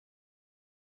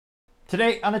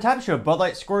Today on the Top Show, Bud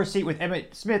Light scores a seat with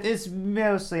Emmitt Smith is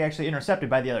mostly actually intercepted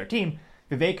by the other team.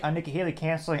 Vivek on Nikki Haley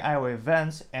canceling Iowa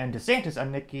events, and DeSantis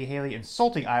on Nikki Haley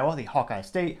insulting Iowa, the Hawkeye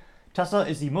state. Tesla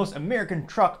is the most American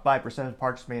truck by percentage of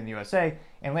parts made in the USA,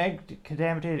 and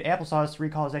land-contaminated applesauce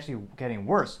recall is actually getting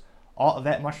worse. All of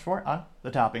that and much more on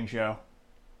The Topping Show.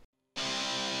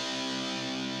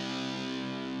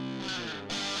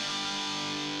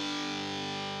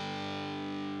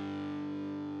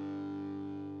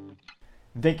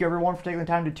 Thank you everyone for taking the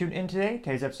time to tune in today.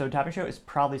 Today's episode of Topping Show is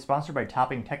proudly sponsored by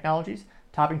Topping Technologies.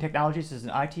 Topping Technologies is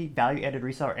an IT value-added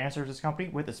reseller and services company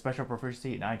with a special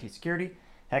proficiency in IT security.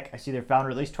 Heck, I see their founder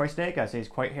at least twice a day. Gotta say he's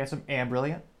quite handsome and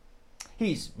brilliant.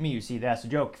 He's me, you see, that's a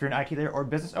joke. If you're an IT leader or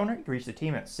business owner, you can reach the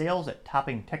team at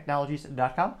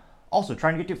sales@toppingtechnologies.com. Also,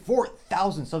 trying to get to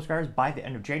 4,000 subscribers by the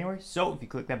end of January, so if you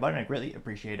click that button, I'd greatly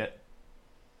appreciate it.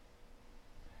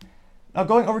 Now,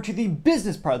 going over to the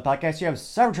business part of the podcast, you have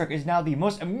Cybertruck is now the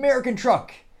most American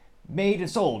truck made and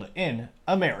sold in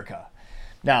America.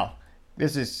 Now,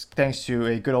 this is thanks to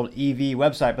a good old EV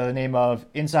website by the name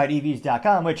of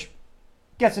InsideEVs.com, which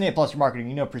gets an A+ for marketing.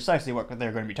 You know precisely what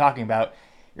they're going to be talking about.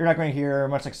 You're not going to hear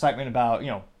much excitement about,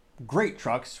 great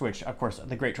trucks, which, of course,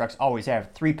 the great trucks always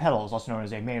have 3 pedals, also known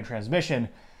as a manual transmission.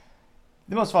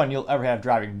 The most fun you'll ever have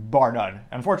driving, bar none.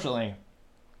 Unfortunately,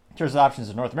 in terms of options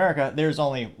in North America, there's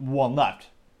only one left.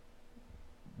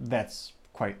 That's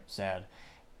quite sad.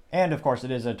 And of course,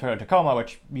 it is a Toyota Tacoma,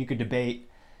 which you could debate,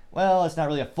 well, it's not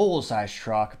really a full-size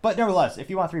truck. But nevertheless, if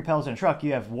you want 3 pedals in a truck,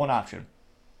 you have one option.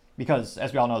 Because,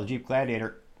 as we all know, the Jeep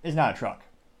Gladiator is not a truck.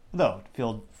 Though,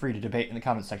 feel free to debate in the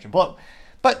comments section below.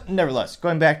 But nevertheless,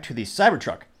 going back to the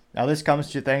Cybertruck. Now, this comes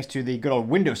to thanks to the good old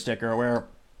window sticker, where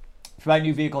if you buy a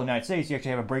new vehicle in the United States, you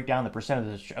actually have a breakdown of the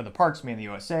percentage of the parts made in the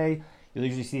USA. You'll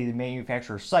usually see the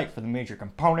manufacturer's site for the major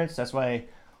components. That's why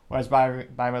when I was buying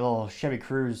my little Chevy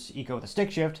Cruze Eco with a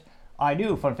stick shift, I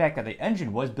knew, fun fact, that the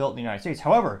engine was built in the United States.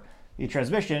 However, the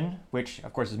transmission, which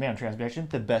of course is manual transmission,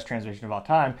 the best transmission of all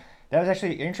time, that was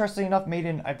actually, interestingly enough, made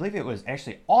in, I believe it was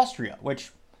actually Austria,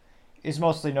 which is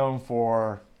mostly known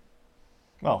for,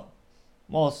 well,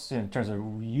 most in terms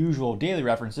of usual daily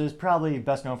references, probably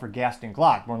best known for Gaston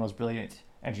Glock, one of those brilliant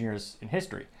engineers in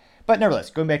history. But nevertheless,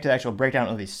 going back to the actual breakdown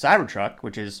of the Cybertruck,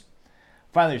 which is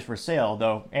finally for sale,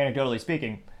 though anecdotally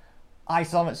speaking, I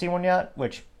still haven't seen one yet,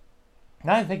 which,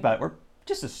 now that I think about it, we're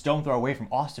just a stone throw away from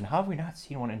Austin. How have we not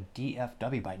seen one in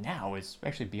DFW by now? It's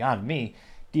actually beyond me,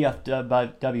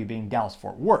 DFW being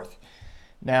Dallas-Fort Worth.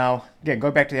 Now, again,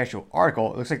 going back to the actual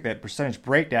article, it looks like the percentage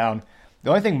breakdown,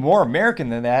 the only thing more American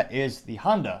than that is the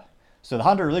Honda. So the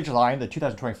Honda Ridgeline, the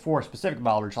 2024 specific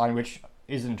model Ridgeline, which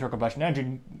is an internal combustion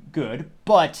engine, good,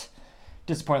 but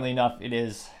disappointingly enough, it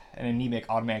is an anemic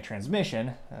automatic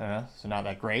transmission, so not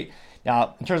that great.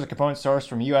 Now, in terms of components sourced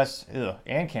from US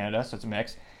and Canada, so it's a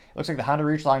mix, it looks like the Honda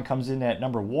Ridgeline comes in at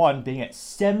number 1, being at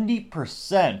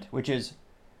 70%, which is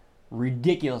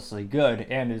ridiculously good,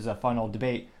 and is a final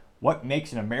debate. What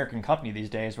makes an American company these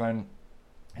days when,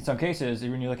 in some cases,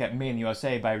 when you look at made in the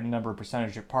USA by number of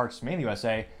percentage of parts made in the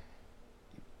USA,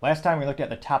 last time we looked at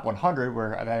the top 100, where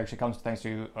that actually comes thanks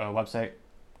to a website,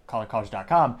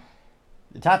 collegecollege.com,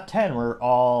 the top 10 were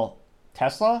all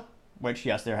Tesla, which,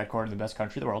 yes, they're headquartered in the best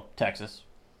country in the world, Texas.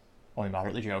 Only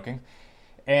moderately joking.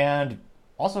 And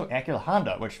also Acura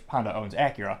Honda, which Honda owns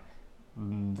Acura.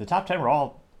 The top 10 were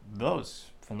all those,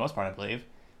 for the most part, I believe.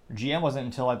 GM wasn't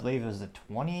until, I believe, it was the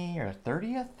 20th or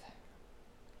 30th?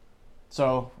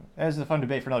 So, that is a fun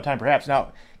debate for another time, perhaps.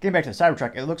 Now, getting back to the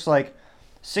Cybertruck, it looks like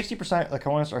 60% of the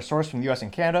components are sourced from the US and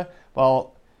Canada,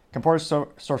 while components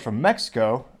sourced from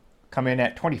Mexico come in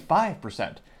at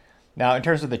 25%. Now, in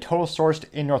terms of the total sourced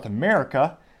in North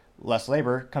America, less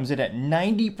labor, comes in at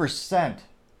 90%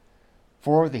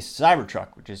 for the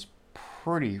Cybertruck, which is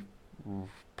pretty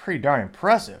darn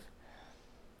impressive.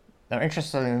 Now,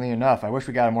 interestingly enough, I wish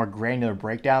we got a more granular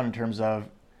breakdown in terms of,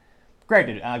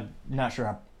 granted, I'm not sure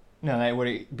how, that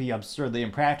would be absurdly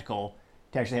impractical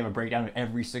to actually have a breakdown of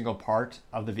every single part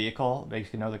of the vehicle that you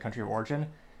can know the country of origin.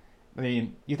 I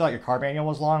mean, you thought your car manual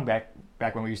was long back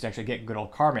when we used to actually get good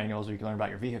old car manuals where you can learn about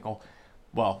your vehicle.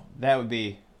 Well, that would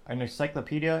be an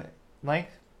encyclopedia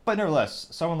length. But nevertheless,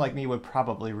 someone like me would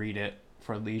probably read it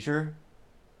for leisure.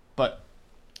 But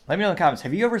let me know in the comments,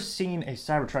 have you ever seen a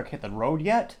Cybertruck hit the road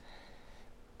yet?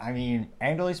 I mean,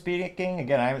 anecdotally speaking,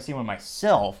 again, I haven't seen one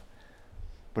myself.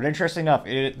 But interesting enough,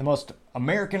 the most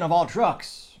American of all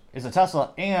trucks is a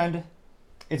Tesla, and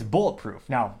it's bulletproof.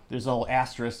 Now, there's a little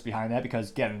asterisk behind that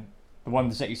because, again, the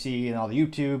ones that you see in all the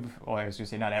YouTube, well, I was going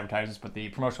to say not advertisements, but the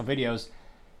promotional videos,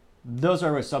 those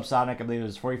are with subsonic. I believe it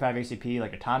was 45 ACP,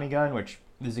 like a Tommy gun, which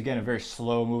is, again, a very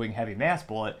slow-moving heavy mass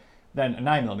bullet. than a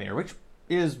 9mm, which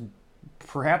is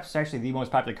perhaps actually the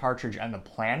most popular cartridge on the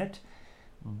planet.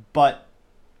 But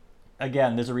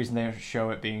again, there's a reason they don't show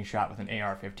it being shot with an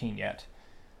AR-15 yet.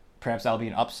 Perhaps that'll be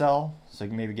an upsell, so you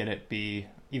can maybe get it be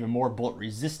even more bullet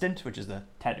resistant, which is the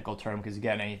technical term, because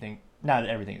again, not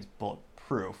everything is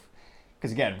bulletproof.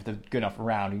 Because again, with a good enough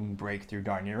round, you can break through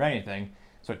darn near anything.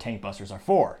 That's what tank busters are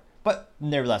for. But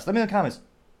nevertheless, let me know in the comments,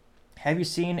 have you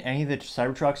seen any of the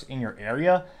Cybertrucks in your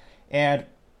area? And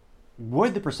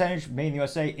would the percentage made in the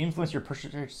USA influence your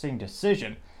purchasing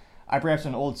decision? I perhaps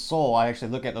an old soul, I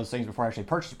actually look at those things before I actually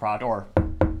purchase a product or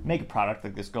make a product,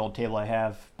 like this gold table I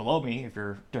have below me. If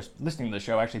you're just listening to the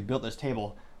show, I actually built this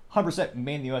table 100%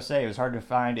 made in the USA. It was hard to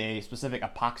find a specific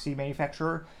epoxy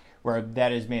manufacturer where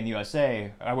that is made in the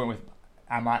USA. I went with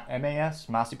MAS,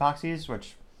 Moss Epoxies,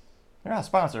 which they're not a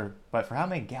sponsor, but for how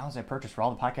many gallons I purchased for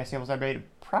all the podcast tables I made,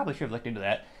 probably should have looked into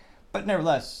that. But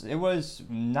nevertheless, it was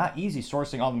not easy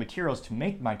sourcing all the materials to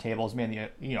make my tables made in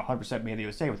the 100% made in the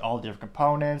USA with all the different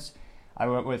components. I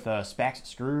went with Spax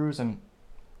screws, and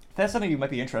if that's something you might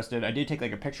be interested, I did take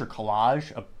like a picture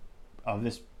collage of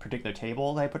this particular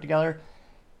table that I put together.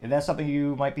 If that's something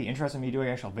you might be interested in me doing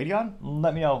an actual video on,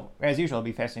 let me know. As usual, it'll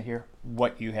be fascinating to hear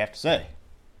what you have to say.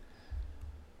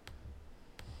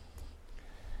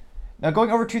 Now,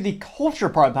 going over to the culture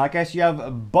part of the podcast, you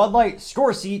have Bud Light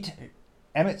score seat.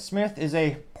 Emmitt Smith is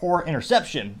a poor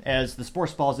interception, as the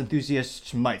sports balls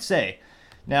enthusiasts might say.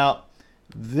 Now,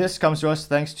 this comes to us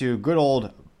thanks to good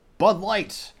old Bud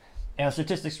Light. And the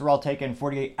statistics were all taken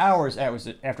 48 hours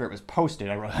after it was posted.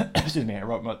 I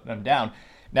wrote them down.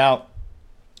 Now,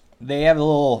 they have a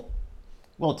little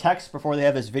text before they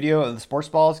have this video of the sports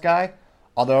balls guy.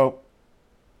 Although,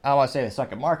 I don't want to say they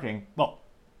suck at marketing. Well,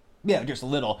 yeah, just a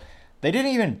little. They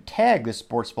didn't even tag the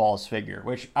sports balls figure,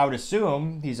 which I would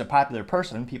assume he's a popular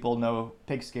person. People know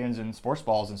pigskins and sports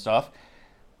balls and stuff.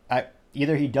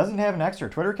 Either he doesn't have an X or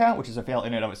Twitter account, which is a fail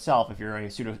in and of itself. If you're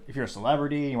a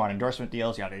celebrity, you want endorsement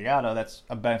deals, yada yada, that's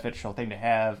a beneficial thing to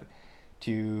have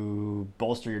to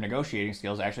bolster your negotiating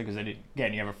skills, actually, because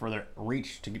again, you have a further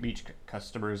reach to reach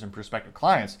customers and prospective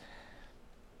clients.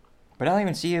 But I don't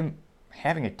even see him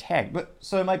having a tag. But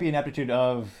so it might be an aptitude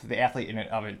of the athlete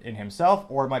in himself,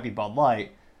 or it might be Bud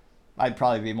Light. I'd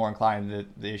probably be more inclined that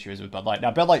the issue is with Bud Light.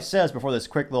 Now, Bud Light says before this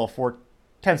quick little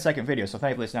 10-second video, so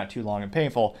thankfully it's not too long and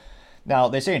painful. Now,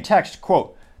 they say in text,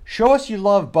 quote, "Show us you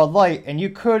love Bud Light and you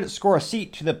could score a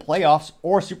seat to the playoffs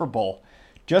or Super Bowl.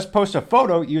 Just post a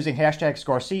photo using hashtag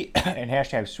 #ScoreSeat and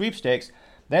hashtag sweepstakes,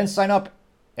 then sign up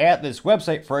at this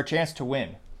website for a chance to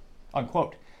win."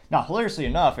 Unquote. Now, hilariously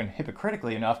enough and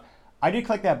hypocritically enough, I did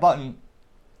click that button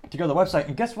to go to the website,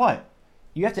 and guess what?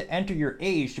 You have to enter your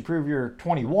age to prove you're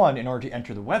 21 in order to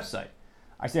enter the website.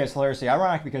 I say it's hilariously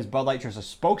ironic because Bud Light chose a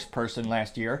spokesperson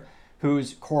last year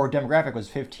whose core demographic was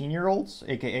 15-year-olds,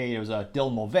 aka it was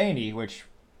Dylan Mulvaney, which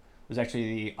was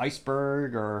actually the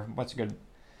iceberg, or what's a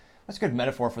good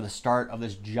metaphor for the start of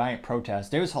this giant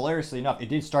protest. It was hilariously enough, it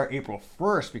did start April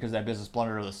 1st because of that business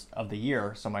blunder of the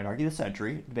year, some might argue the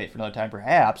century, debate for another time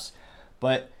perhaps,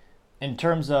 but in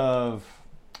terms of,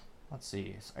 let's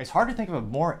see, it's hard to think of a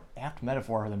more apt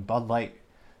metaphor than Bud Light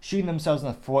shooting themselves in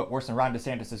the foot worse than Ron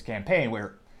DeSantis' campaign,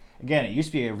 where, again, it used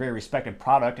to be a very respected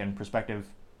product and prospective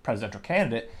presidential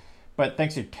candidate, but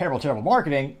thanks to terrible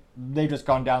marketing, they've just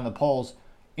gone down the polls.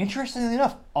 Interestingly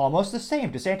enough, almost the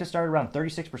same. DeSantis started around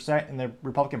 36% in the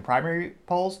Republican primary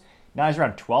polls. Now he's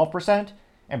around 12%.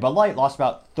 And Bud Light lost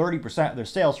about 30% of their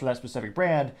sales for that specific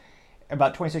brand,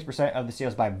 about 26% of the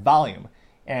sales by volume.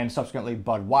 And subsequently,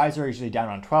 Budweiser usually down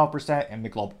around 12%, and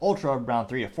Michelob Ultra around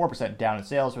 3 to 4% down in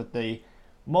sales, with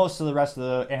most of the rest of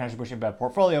the Anheuser-Busch InBev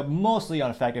portfolio mostly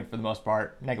unaffected for the most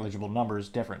part, negligible numbers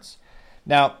difference.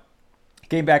 Now,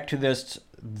 getting back to this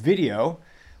video,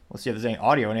 let's see if there's any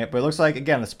audio in it, but it looks like,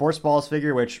 again, the sports balls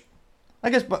figure, which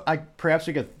I guess perhaps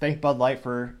we could thank Bud Light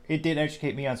for, it did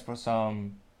educate me on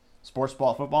some sports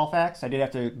ball football facts. I did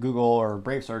have to Google or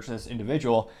Brave search this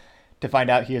individual to find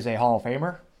out he is a Hall of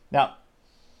Famer. Now,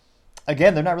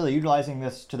 again, they're not really utilizing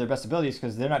this to their best abilities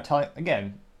because they're not telling,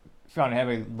 again, if you want to have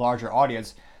a larger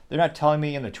audience, they're not telling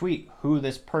me in the tweet who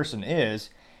this person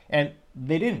is, and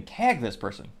they didn't tag this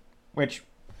person. Which,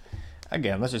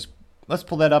 again, let's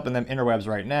pull that up in them interwebs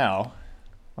right now.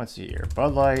 Let's see here.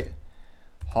 Bud Light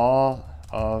Hall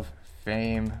of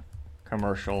Fame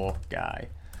commercial guy.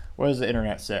 What does the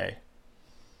internet say?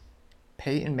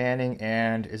 Peyton Manning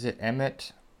and is it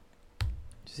Emmitt?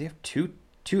 Does he have two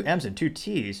M's and two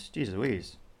T's? Jesus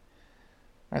Louise.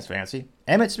 That's fancy.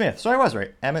 Emmitt Smith. So I was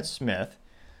right. Emmitt Smith.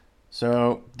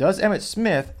 So does Emmitt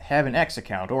Smith have an X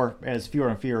account, or as fewer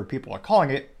and fewer people are calling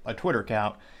it, a Twitter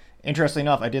account? Interestingly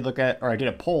enough, I did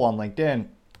a poll on LinkedIn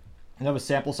and of a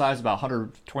sample size of about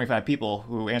 125 people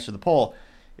who answered the poll,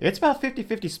 it's about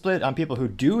 50-50 split on people who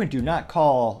do and do not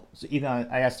call. So Elon,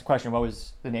 I asked the question, what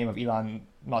was the name of Elon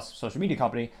Musk's social media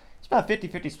company? It's about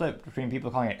 50-50 split between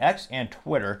people calling it X and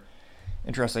Twitter,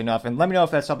 interestingly enough. And let me know if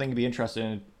that's something to be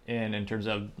interested in terms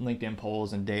of LinkedIn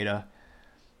polls and data.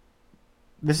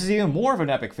 This is even more of an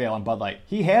epic fail on Bud Light.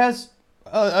 He has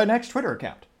an X Twitter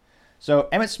account. So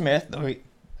Emmitt Smith,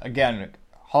 again,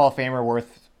 Hall of Famer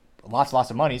worth lots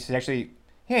of money. He's actually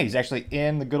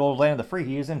in the good old land of the free.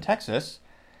 He is in Texas.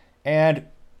 And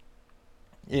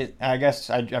I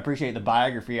guess I appreciate the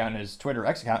biography on his Twitter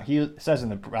X account. He says in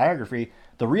the biography,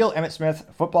 the real Emmitt Smith,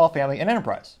 football, family, and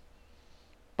enterprise.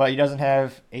 But he doesn't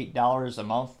have $8 a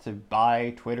month to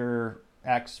buy Twitter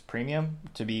X Premium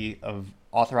to be a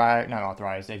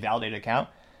validated account.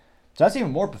 So that's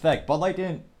even more pathetic. Bud Light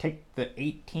didn't take the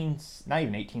not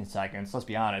even 18 seconds, let's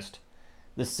be honest,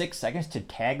 the 6 seconds to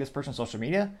tag this person's social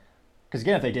media. Because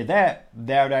again, if they did that,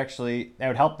 that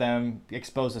would help them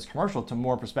expose this commercial to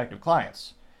more prospective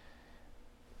clients.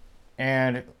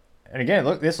 And again,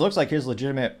 look, this looks like his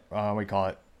legitimate,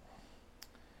 the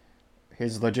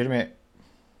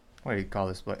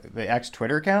X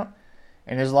Twitter account.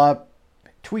 And there's a lot of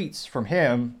tweets from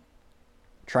him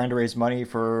trying to raise money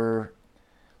for,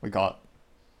 not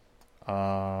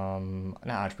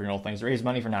entrepreneurial things, raise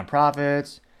money for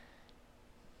nonprofits.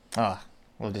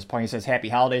 Well, at this point, he says Happy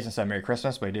Holidays instead of Merry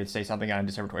Christmas, but he did say something on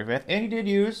December 25th, and he did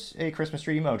use a Christmas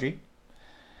tree emoji.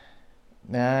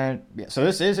 And yeah, so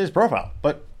this is his profile,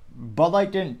 but Bud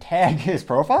Light didn't tag his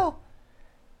profile?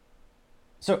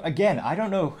 So again, I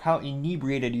don't know how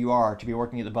inebriated you are to be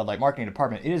working at the Bud Light marketing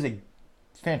department. It is a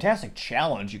fantastic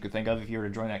challenge you could think of if you were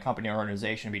to join that company or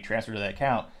organization and be transferred to that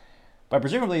account. But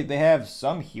presumably they have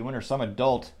some human or some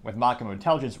adult with modicum of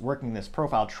intelligence working this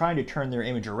profile, trying to turn their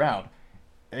image around.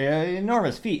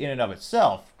 Enormous feat in and of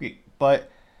itself,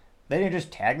 but they didn't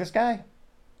just tag this guy. It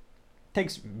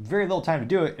takes very little time to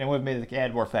do it, and would have made the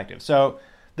ad more effective. So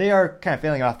they are kind of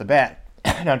failing off the bat.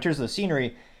 Now, in terms of the scenery,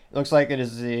 it looks like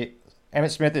Emmitt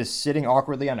Smith is sitting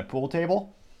awkwardly on a pool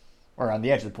table, or on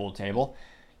the edge of the pool table.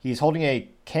 He's holding a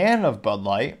can of Bud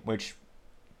Light, which,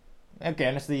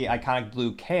 again, it's the iconic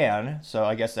blue can, so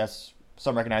I guess that's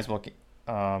some recognizable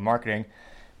marketing.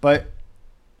 But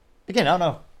again, I don't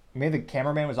know. Maybe the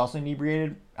cameraman was also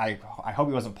inebriated. I hope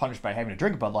he wasn't punished by having to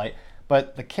drink Bud Light.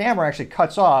 But the camera actually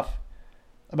cuts off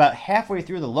about halfway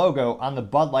through the logo on the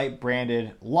Bud Light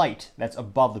branded light that's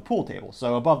above the pool table.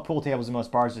 So above pool tables in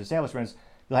most bars and establishments,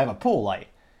 you'll have a pool light.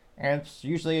 And it's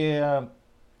usually a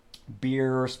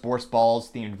beer or sports balls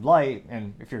themed light.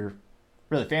 And if you're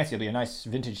really fancy, it'll be a nice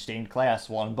vintage stained glass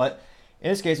one. But in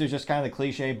this case, it was just kind of the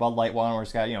cliche Bud Light one where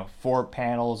it's got, 4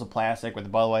 panels of plastic with the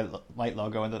Bud Light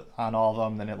logo on all of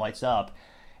them, then it lights up.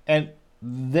 And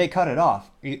they cut it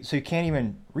off, so you can't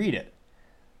even read it.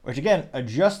 Which, again,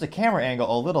 adjust the camera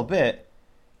angle a little bit.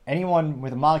 Anyone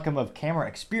with a modicum of camera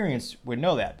experience would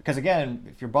know that. Because, again,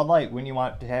 if you're Bud Light, wouldn't you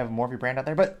want to have more of your brand out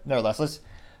there? But nevertheless,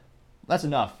 that's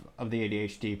enough of the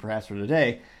ADHD perhaps for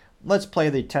today. Let's play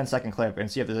the 10-second clip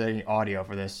and see if there's any audio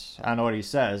for this. I don't know what he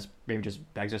says. Maybe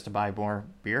just begs us to buy more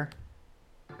beer.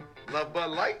 Love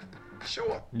Bud Light?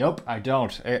 Sure. Nope, I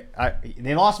don't.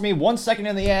 They lost me 1 second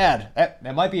in the ad.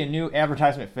 That might be a new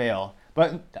advertisement fail.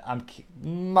 But I'm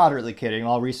moderately kidding.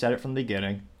 I'll reset it from the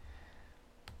beginning.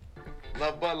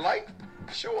 Love Bud Light?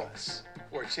 Sure.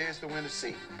 For a chance to win a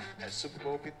seat at Super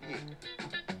Bowl 58.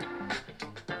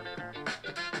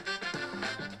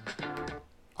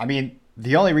 I mean,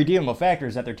 the only redeemable factor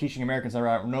is that they're teaching Americans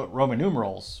about Roman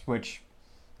numerals, which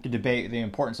you could debate the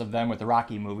importance of them with the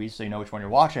Rocky movies, so you know which one you're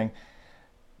watching.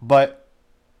 But,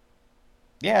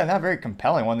 yeah, not a very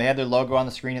compelling one. They had their logo on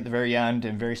the screen at the very end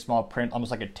in very small print,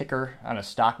 almost like a ticker on a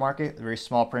stock market, very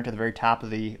small print at the very top of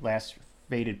the last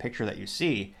faded picture that you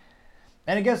see.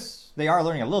 And I guess they are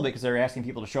learning a little bit because they're asking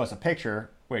people to show us a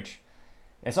picture, which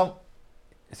it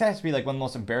has to be like one of the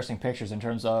most embarrassing pictures in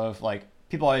terms of, like,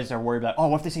 people always are worried about,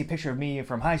 what if they see a picture of me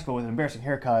from high school with an embarrassing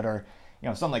haircut or,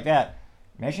 something like that.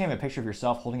 Imagine having a picture of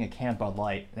yourself holding a can of Bud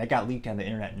Light. That got leaked on the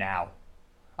internet now.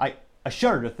 I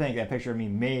shudder to think that picture of me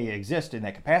may exist in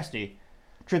that capacity.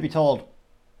 Truth be told,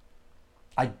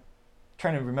 I'm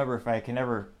trying to remember if I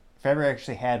ever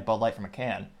actually had Bud Light from a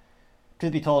can.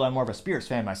 Truth be told, I'm more of a spirits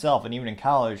fan myself, and even in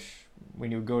college,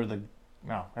 when you would go to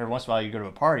every once in a while you go to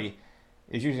a party,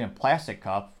 it was usually in a plastic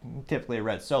cup, typically a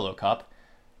red Solo cup.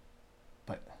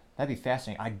 That'd be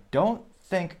fascinating. I don't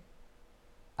think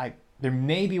there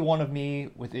may be one of me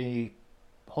with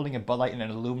holding a Bud Light in an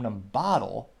aluminum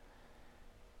bottle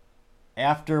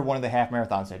after one of the half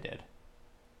marathons I did.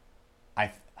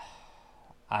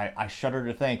 I shudder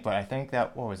to think, but I think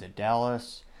that, what was it,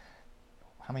 Dallas?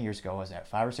 how many years ago was that?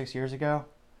 5 or 6 years ago?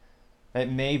 That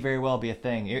may very well be a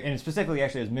thing. And specifically,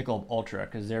 actually, is Michelob Ultra,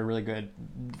 because they're really good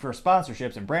for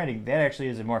sponsorships and branding. That actually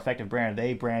is a more effective brand.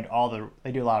 They brand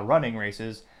they do a lot of running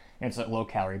races, and it's a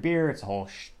low-calorie beer. It's a whole,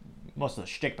 most of the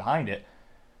shtick behind it.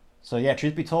 So yeah,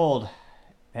 truth be told,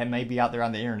 that may be out there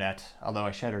on the internet, although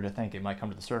I shudder to think it might come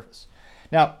to the surface.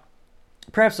 Now,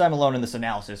 perhaps I'm alone in this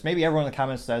analysis. Maybe everyone in the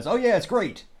comments says, oh yeah, it's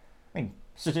great. I mean,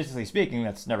 statistically speaking,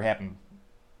 that's never happened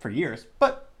for years,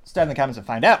 but stay in the comments and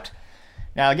find out.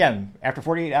 Now, again, after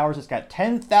 48 hours, it's got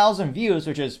 10,000 views,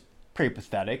 which is pretty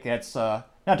pathetic. That's, not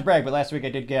to brag, but last week I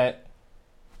did get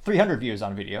 300 views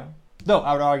on a video. Though,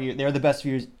 I would argue they're the best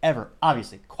views ever.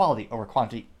 Obviously, quality over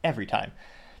quantity every time.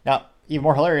 Now, even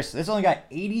more hilarious, this only got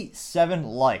 87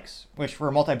 likes, which for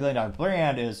a multi-billion-dollar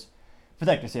brand is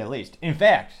pathetic to say the least. In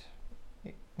fact,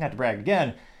 not to brag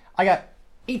again, I got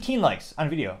 18 likes on a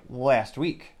video last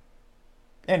week.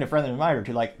 And a friendly reminder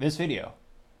to like this video.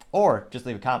 Or just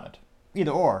leave a comment.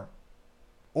 Either or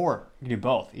you can do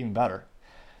both, even better.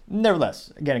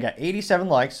 Nevertheless, again, I got 87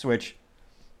 likes, which,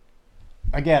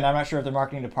 again, I'm not sure if the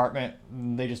marketing department,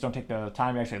 they just don't take the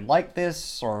time to actually like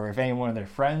this, or if any one of their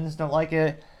friends don't like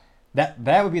it.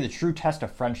 That would be the true test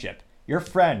of friendship. Your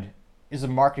friend is a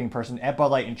marketing person at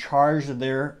Bud Light in charge of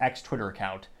their X Twitter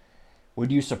account.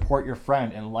 Would you support your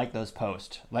friend and like those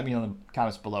posts? Let me know in the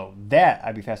comments below. That,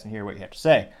 I'd be fascinated to hear what you have to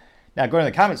say. Now, going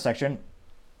to the comments section,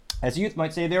 as youth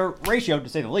might say, they're ratioed to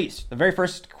say the least. The very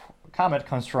first comment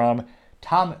comes from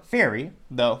Tom Ferry,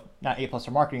 though not A+ for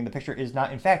marketing. The picture is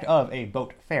not, in fact, of a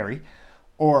boat ferry.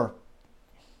 Or,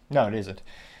 no, it isn't.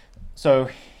 So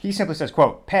he simply says,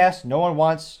 quote, pass, no one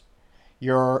wants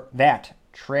that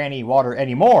tranny water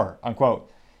anymore,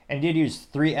 unquote. And he did use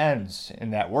 3 N's in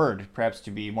that word, perhaps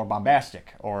to be more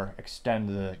bombastic or extend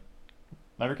the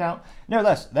letter count.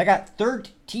 Nevertheless, that got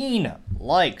 13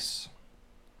 likes.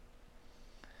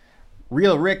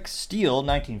 Real Rick Steele,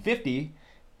 1950,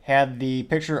 had the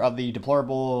picture of the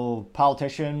deplorable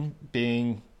politician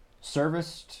being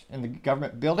serviced in the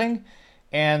government building,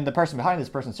 and the person behind this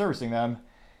person servicing them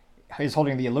is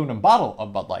holding the aluminum bottle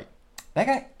of Bud Light. That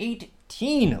got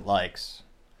 18 likes.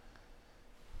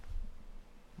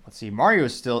 Let's see, Mario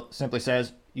still simply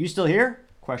says, you still here?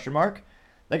 Question mark.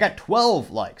 They got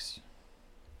 12 likes.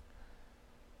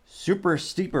 Super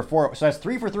Steeper 4, so that's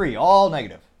 3 for 3, all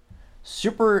negative.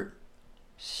 Super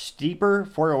Steeper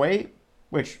 408,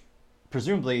 which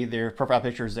presumably their profile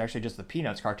picture is actually just the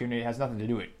Peanuts cartoon. It has nothing to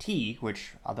do with tea,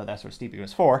 which I thought that's what steeping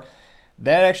was for.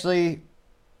 That actually,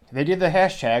 they did the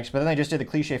hashtags, but then they just did the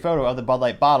cliche photo of the Bud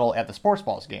Light bottle at the sports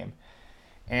balls game.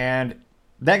 And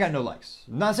that got no likes.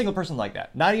 Not a single person liked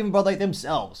that. Not even Bud Light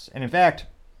themselves. And in fact,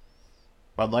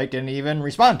 Bud Light didn't even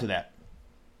respond to that.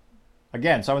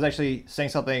 Again, someone's actually saying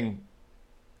something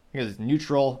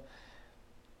neutral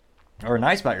or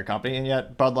nice about your company, and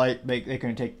yet Bud Light, they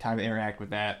couldn't take time to interact with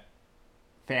that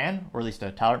fan, or at least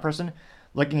a tolerant person.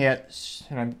 Looking at,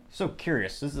 and I'm so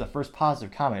curious, this is the first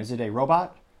positive comment. Is it a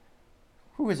robot?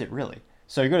 Who is it really?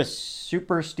 So you go to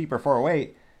Super Steeper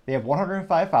 408, they have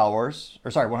 125 followers,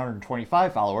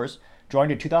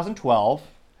 joined in 2012,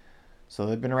 so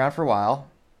they've been around for a while.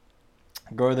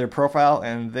 Go to their profile,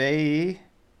 and they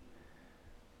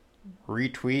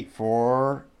retweet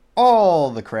for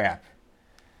all the crap.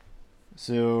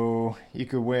 So you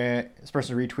could win, this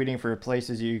person retweeting for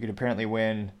places you could apparently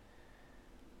win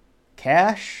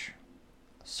cash,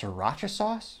 sriracha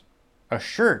sauce, a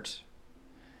shirt,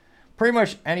 pretty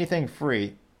much anything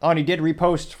free. Oh, and he did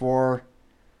repost for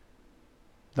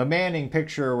the Manning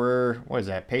picture where, what is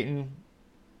that, Peyton?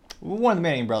 One of the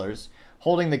Manning brothers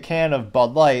holding the can of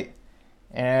Bud Light,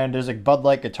 and there's a Bud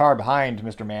Light guitar behind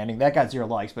Mr. Manning. That got 0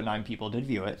 likes, but 9 people did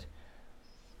view it.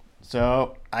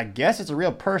 So I guess it's a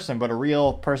real person, but a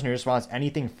real person who just wants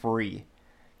anything free.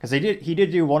 Because he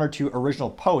did do 1 or 2 original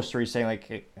posts where he's saying, like,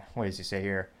 hey, what does he say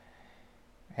here?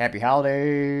 Happy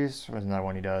holidays. What's another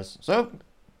one he does? So,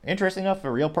 interesting enough,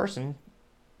 a real person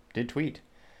did tweet.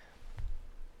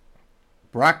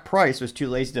 Brock Price was too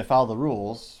lazy to follow the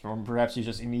rules, or perhaps he's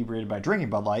just inebriated by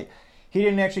drinking Bud Light. He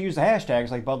didn't actually use the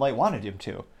hashtags like Bud Light wanted him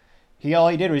to. All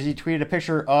he did was he tweeted a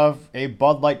picture of a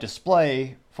Bud Light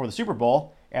display for the Super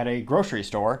Bowl at a grocery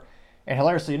store, and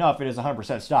hilariously enough, it is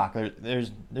 100% stock.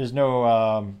 There's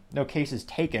no cases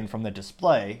taken from the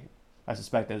display. I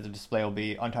suspect that the display will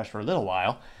be untouched for a little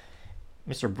while.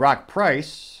 Mr. Brock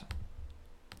Price,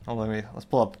 let's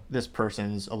pull up this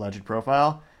person's alleged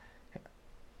profile.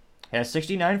 Has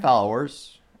 69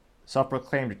 followers,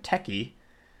 self-proclaimed techie,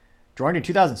 joined in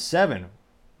 2007.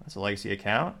 That's a legacy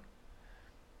account.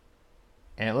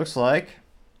 And it looks like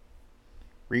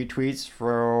retweets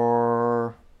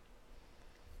for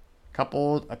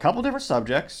a couple different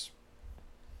subjects,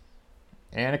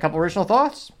 and a couple original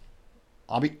thoughts.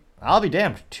 I'll be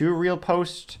damned. 2 real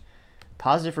posts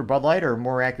positive for Bud Light, or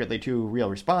more accurately, 2 real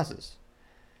responses.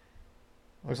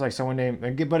 Looks like someone named,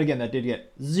 but again, that did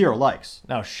get 0 likes.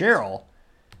 Now Cheryl,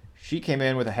 she came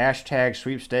in with a hashtag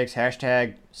sweepstakes,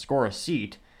 hashtag score a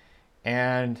seat,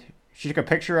 and she took a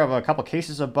picture of a couple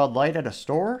cases of Bud Light at a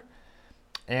store,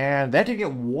 and that did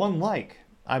get 1 like.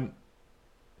 I'm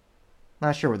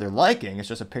not sure what they're liking. It's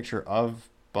just a picture of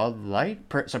Bud Light.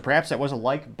 So perhaps that was a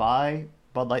like by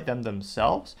Bud Light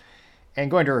themselves.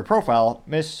 And going to her profile,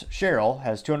 Miss Cheryl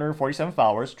has 247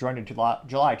 followers, joined in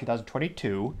July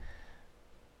 2022.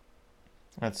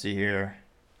 Let's see here.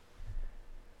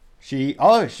 She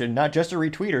not just a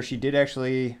retweeter.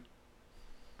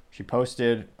 She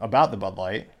posted about the Bud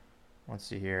Light. Let's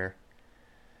see here.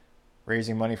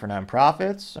 Raising money for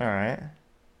nonprofits. All right.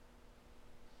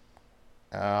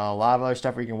 A lot of other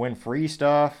stuff where you can win free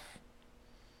stuff.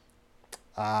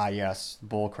 Ah, yes.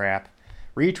 Bull crap.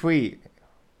 Retweet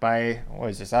by, what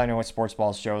is this? I don't know what sports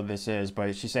ball show this is,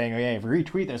 but she's saying, hey, if we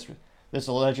retweet this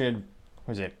alleged,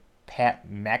 what is it, Pat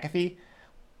McAfee?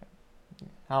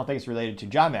 I don't think it's related to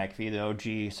John McAfee, the OG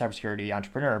cybersecurity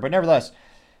entrepreneur. But nevertheless,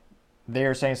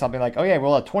 they're saying something like, oh yeah,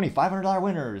 we'll have $2,500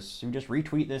 winners who just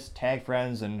retweet this, tag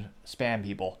friends, and spam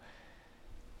people.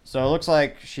 So it looks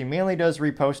like she mainly does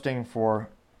reposting for...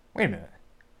 Wait a minute.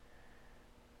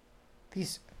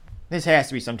 This has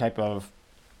to be some type of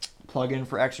plug-in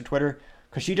for extra Twitter,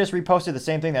 because she just reposted the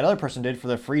same thing that other person did for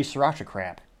the free sriracha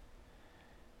crap.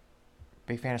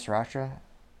 Big fan of sriracha?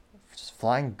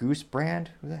 Flying Goose brand?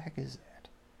 Who the heck is that?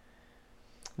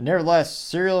 Nevertheless,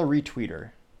 serial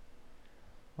retweeter.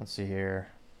 Let's see here.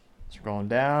 Scrolling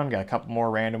down, got a couple more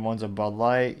random ones of Bud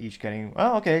Light, each getting,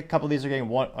 oh, okay, a couple of these are getting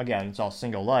 1, again, it's all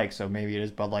single likes, so maybe it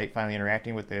is Bud Light finally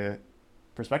interacting with the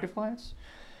prospective clients.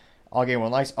 All getting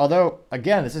 1 likes, although,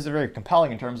 again, this isn't very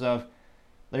compelling in terms of,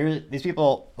 these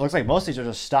people, it looks like most of these are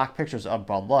just stock pictures of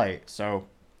Bud Light, so,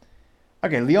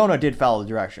 okay, Leona did follow the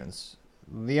directions.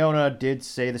 Leona did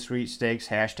say the sweepstakes,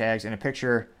 hashtags, and a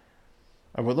picture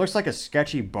of what looks like a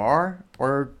sketchy bar,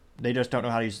 or they just don't know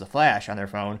how to use the flash on their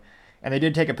phone. And they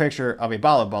did take a picture of a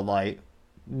bottle of Bud Light.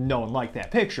 No one liked that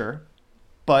picture.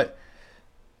 But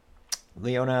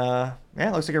Leona, yeah,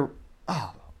 it looks like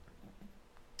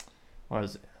what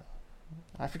is it?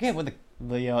 I forget what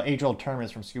the age-old term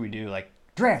is from Scooby-Doo, like,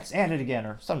 drafts, add it again,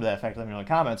 or something to that effect. Let me know in the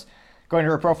comments. Going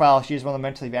to her profile, she is one of the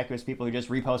mentally vacuous people who just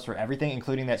repost for everything,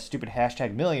 including that stupid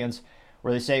hashtag millions,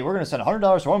 where they say, we're going to send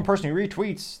 $100 to one person who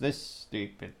retweets this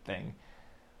stupid thing.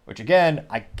 Which, again,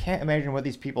 I can't imagine what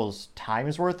these people's time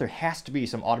is worth. There has to be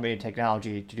some automated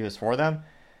technology to do this for them.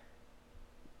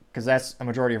 Because that's a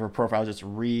majority of her profile, just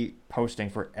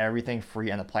reposting for everything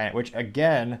free on the planet. Which,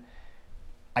 again,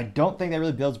 I don't think that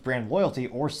really builds brand loyalty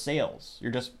or sales.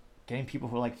 You're just getting people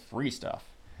who like free stuff.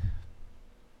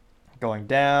 Going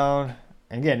down.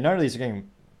 And again, none of these are getting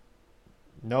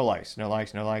no likes. No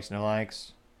likes, no likes, no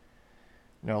likes.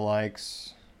 No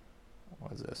likes.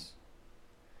 What is this?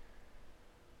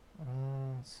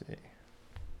 Let's see.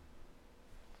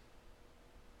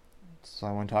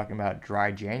 Someone talking about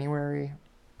dry January.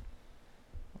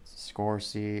 Score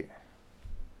sheet.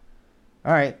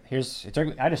 All right, I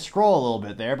had to scroll a little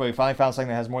bit there, but we finally found something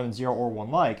that has more than 0 or 1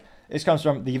 like. This comes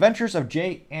from The Adventures of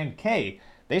J and K.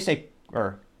 They say,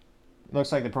 or it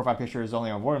looks like the profile picture is only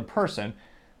of 1 person.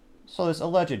 So this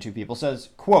alleged 2 people says,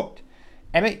 quote,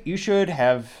 Emmitt, you should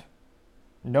have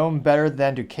known better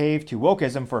than to cave to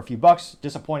wokeism for a few bucks.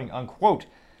 Disappointing, unquote.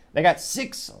 They got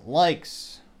 6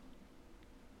 likes.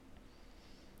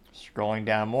 Scrolling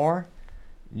down more.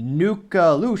 Nuka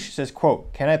Loosh says,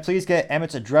 quote, can I please get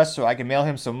Emmitt's address so I can mail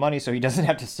him some money so he doesn't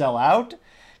have to sell out?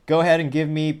 Go ahead and give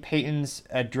me Peyton's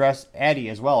address, Addie,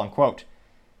 as well, unquote.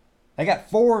 They got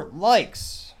 4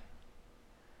 likes.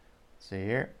 Let's see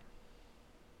here.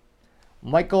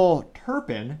 Michael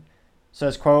Turpin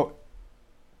says, quote,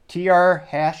 TR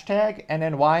hashtag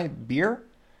NNY beer.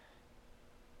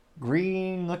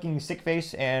 Green looking sick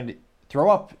face and throw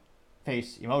up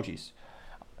face emojis.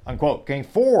 Unquote. Getting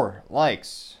 4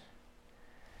 likes.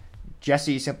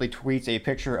 Jesse simply tweets a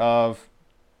picture of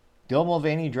Dylan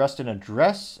Mulvaney dressed in a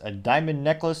dress, a diamond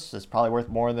necklace that's probably worth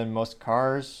more than most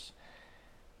cars.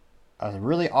 A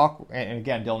really awkward, and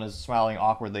again, Dylan is smiling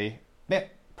awkwardly.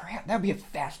 Perhaps that would be a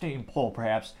fascinating poll,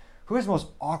 perhaps. Who has the most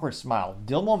awkward smile?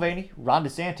 Dylan Mulvaney, Ron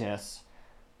DeSantis,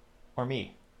 or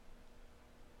me?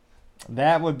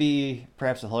 That would be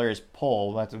perhaps a hilarious poll.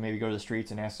 We'll have to maybe go to the streets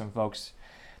and ask some folks.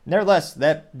 Nevertheless,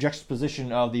 that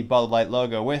juxtaposition of the Bud Light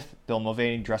logo with Dylan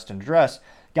Mulvaney dressed in a dress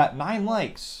got 9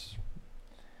 likes.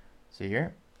 See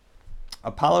here.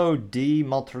 Apollo D.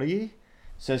 Maltri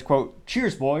says, quote,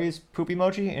 cheers, boys, poop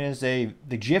emoji, and is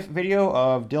the GIF video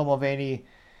of Dylan Mulvaney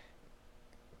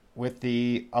with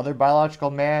the other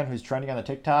biological man who's trending on the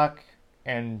TikTok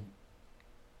and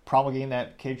promulgating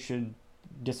that kids should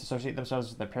disassociate themselves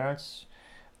with their parents.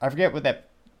 I forget what that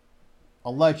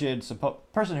alleged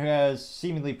person who has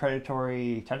seemingly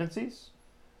predatory tendencies.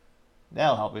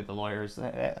 That'll help with the lawyers.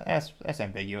 That's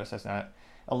ambiguous. That's not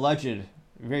alleged.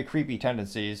 Very creepy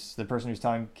tendencies. The person who's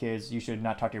telling kids you should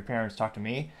not talk to your parents, talk to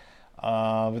me,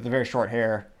 with the very short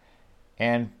hair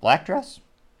and black dress,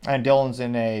 and Dylan's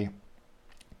in a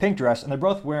pink dress, and they're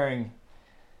both wearing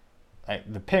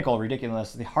the pinnacle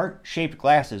ridiculous, the heart-shaped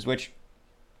glasses, which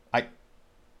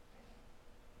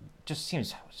just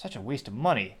seems such a waste of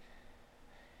money.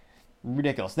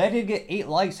 Ridiculous. That did get 8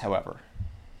 likes, however.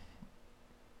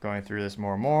 Going through this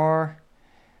more and more.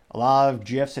 A lot of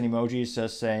GIFs and emojis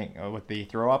just saying, with the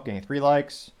throw up, getting 3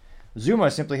 likes.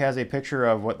 Zuma simply has a picture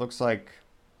of what looks like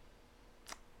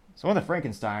one of the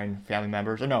Frankenstein family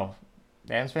members. Or no,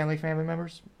 Adam's family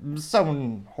members?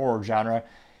 Some horror genre.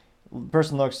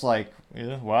 Person looks like,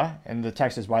 what? And the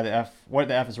text is, what the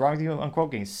F is wrong with you,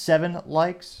 unquote, getting 7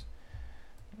 likes.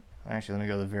 Actually, let me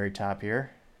go to the very top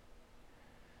here.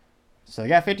 So they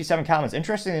got 57 comments.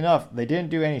 Interestingly enough, they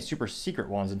didn't do any super secret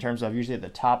ones in terms of usually at the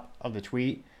top of the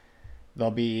tweet,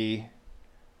 there'll be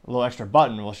a little extra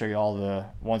button. We'll show you all the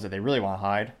ones that they really want to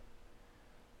hide.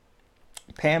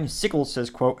 Pam Sickles says,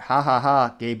 quote, ha ha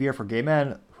ha, gay beer for gay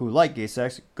men who like gay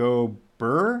sex. Go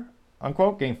burr,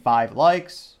 unquote, getting 5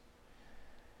 likes.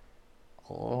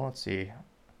 Oh, let's see.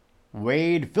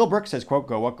 Wade Philbrook says, quote,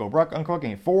 go what, go Bruck, unquote,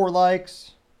 getting 4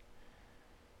 likes.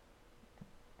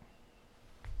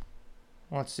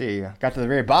 Let's see. Got to the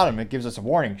very bottom. It gives us a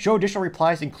warning. Show additional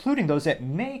replies, including those that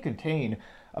may contain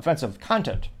offensive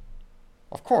content.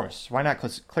 Of course. Why not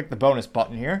click the bonus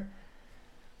button here?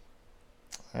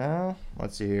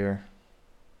 Let's see here.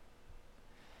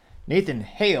 Nathan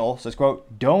Hale says,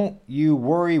 quote, don't you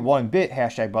worry one bit,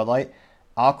 hashtag Bud Light.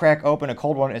 I'll crack open a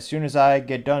cold one as soon as I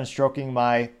get done stroking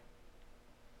my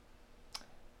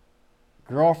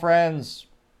girlfriend's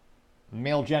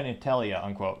male genitalia,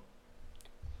 unquote.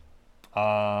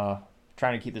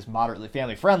 Trying to keep this moderately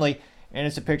family friendly, and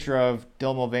it's a picture of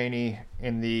Dylan Mulvaney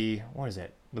in the, what is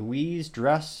it, Louise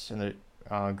dress and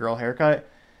the girl haircut.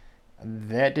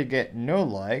 That did get no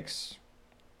likes.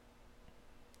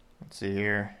 Let's see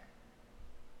here.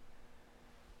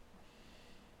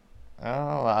 A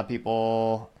lot of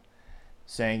people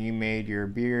saying you made your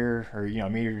beer, or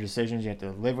made your decisions, you have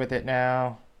to live with it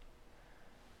now.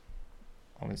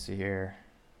 Let me see here.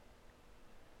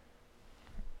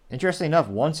 Interestingly enough,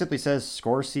 one simply says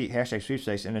score seat hashtag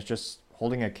sweepstakes, and it's just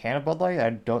holding a can of Bud Light.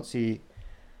 I don't see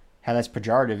how that's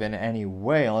pejorative in any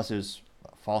way, unless it's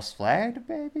false flagged,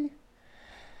 maybe.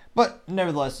 But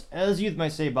nevertheless, as youth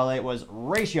might say, Bud Light was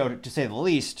ratioed, to say the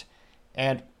least.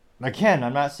 And again,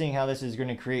 I'm not seeing how this is going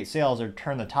to create sales or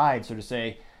turn the tide, so to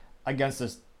say, against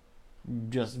this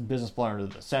just business blunder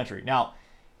of the century. Now,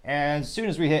 as soon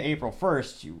as we hit April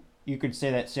 1st, you could say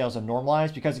that sales have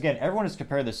normalized, because again, everyone has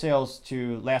compared the sales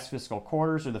to last fiscal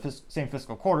quarters, or the same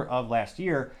fiscal quarter of last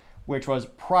year, which was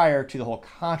prior to the whole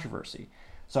controversy.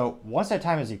 So once that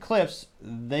time is eclipsed,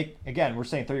 we're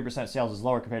saying 30% sales is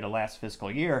lower compared to last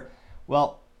fiscal year.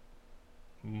 Well,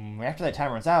 after that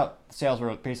time runs out, sales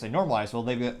were basically normalized. Well,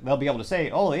 they'll be able to say,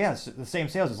 oh yeah, it's the same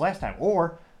sales as last time.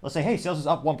 Or let's say, hey, sales is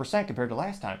up 1% compared to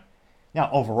last time. Now,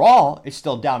 overall, it's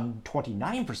still down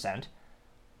 29%.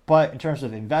 But in terms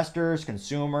of investors,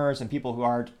 consumers, and people who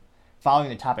aren't following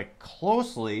the topic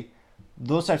closely,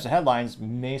 those types of headlines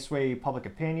may sway public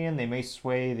opinion. They may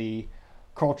sway the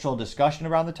cultural discussion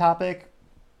around the topic.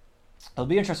 It'll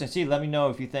be interesting to see. Let me know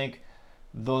if you think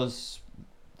those,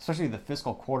 especially the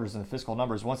fiscal quarters and the fiscal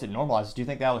numbers, once it normalizes, do you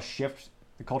think that will shift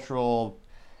the cultural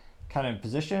kind of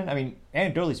position? I mean,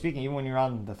 anecdotally speaking, even when you're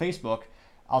on the Facebook,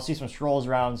 I'll see some scrolls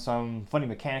around some funny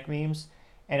mechanic memes.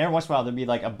 And every once in a while, there'll be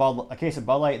like a case of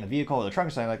Bud Light in the vehicle or the trunk or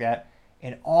something like that.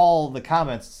 And all the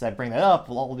comments that bring that up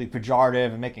will all be pejorative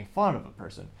and making fun of a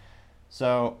person.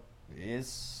 So it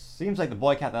seems like the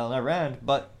boycott that'll never end.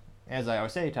 But as I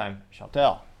always say, time shall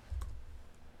tell.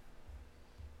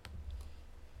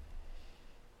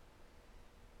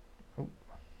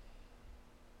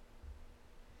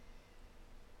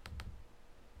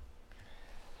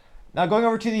 Now going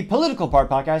over to the political part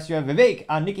podcast, you have Vivek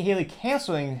on Nikki Haley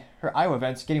canceling her Iowa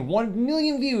events, getting 1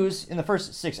 million views in the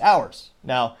first 6 hours.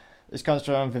 Now, this comes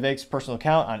from Vivek's personal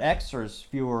account on X, or as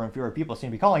fewer and fewer people seem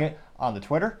to be calling it, on the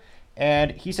Twitter.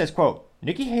 And he says, quote,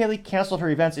 Nikki Haley canceled her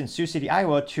events in Sioux City,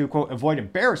 Iowa to, quote, avoid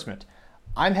embarrassment.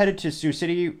 I'm headed to Sioux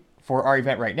City for our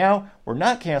event right now. We're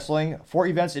not canceling 4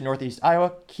 events in Northeast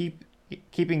Iowa,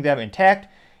 keeping them intact.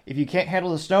 If you can't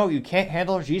handle the snow, you can't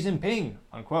handle Xi Jinping,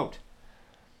 unquote.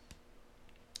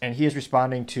 And he is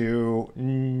responding to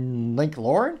Link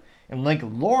Lauren. And Link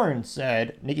Lauren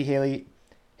said Nikki Haley's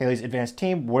advanced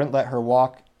team wouldn't let her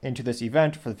walk into this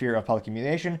event for the fear of public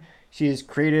humiliation. She is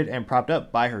created and propped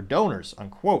up by her donors,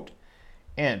 unquote.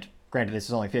 And granted, this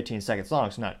is only 15 seconds long,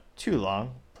 so not too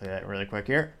long. Play that really quick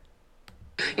here.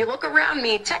 You look around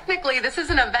me, technically this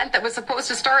is an event that was supposed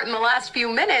to start in the last few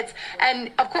minutes,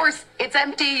 and of course it's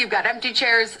empty. You've got empty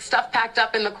chairs, stuff packed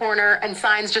up in the corner, and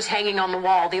signs just hanging on the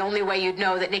wall. The only way you'd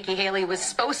know that Nikki Haley was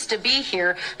supposed to be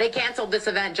here. They canceled this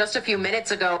event just a few minutes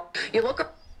ago. You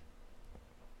look...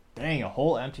 Dang, a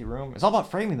whole empty room. It's all about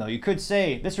framing, though. You could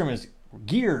say this room is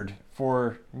geared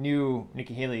for new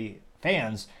Nikki Haley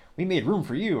fans. We made room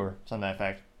for you, or something to that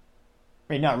effect.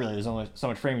 I mean, not really. There's only so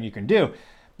much framing you can do.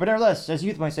 But nevertheless, as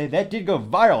youth might say, that did go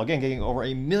viral. Again, getting over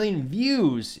 1 million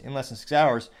views in less than 6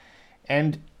 hours.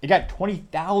 And it got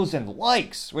 20,000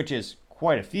 likes, which is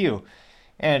quite a few.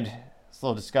 And it's a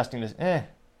little disgusting to...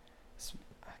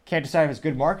 Can't decide if it's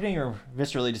good marketing or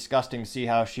viscerally disgusting to see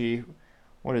how she...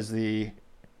 What is the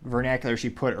vernacular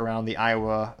she put around the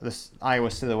this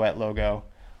Iowa silhouette logo?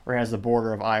 Where it has the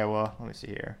border of Iowa. Let me see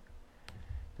here.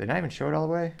 Did they not even show it all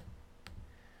the way?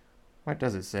 What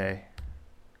does it say?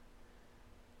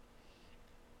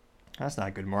 That's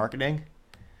not good marketing.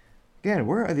 Again,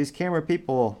 where are these camera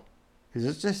people? Does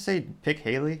this just say pick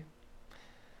Haley?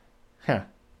 Huh.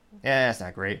 Yeah, that's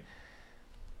not great.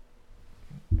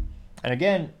 And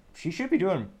again, she should be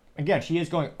doing... Again, she is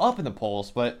going up in the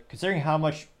polls, but considering how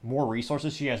much more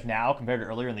resources she has now compared to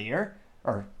earlier in the year,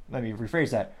 or let me rephrase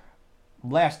that,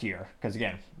 last year, because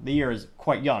again, the year is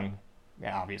quite young,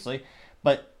 yeah, obviously,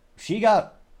 but she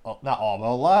got, well, not all, but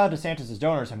a lot of DeSantis'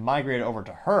 donors have migrated over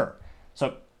to her.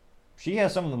 So she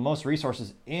has some of the most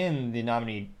resources in the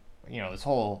nominee, this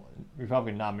whole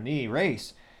Republican nominee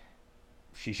race.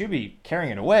 She should be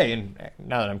carrying it away. And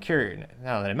now that I'm curious,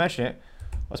 now that I mention it,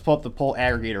 let's pull up the poll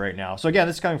aggregator right now. So again,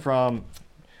 this is coming from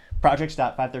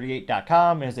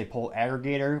projects.538.com. It is a poll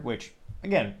aggregator, which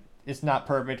again, it's not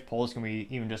perfect. Polls can be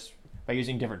even just by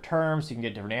using different terms. You can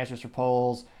get different answers for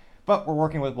polls, but we're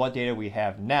working with what data we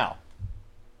have now.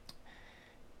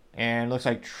 And it looks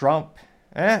like Trump,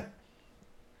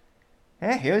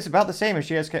 Haley's about the same as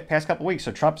she has past couple weeks.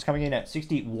 So Trump is coming in at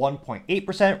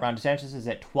 61.8%. Ron DeSantis is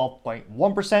at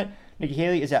 12.1%. Nikki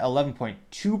Haley is at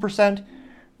 11.2%.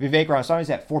 Vivek Ramaswamy is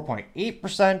at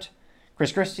 4.8%.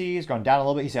 Chris Christie has gone down a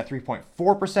little bit. He's at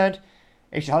 3.4%.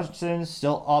 Asa Hutchinson is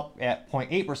still up at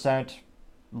 0.8%.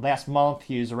 Last month,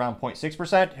 he was around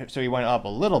 0.6%, so he went up a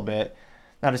little bit.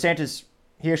 Now, DeSantis,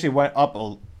 he actually went up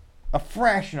a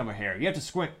fraction of a hair. You have to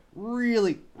squint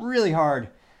really, really hard.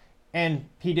 And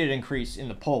he did increase in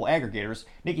the poll aggregators.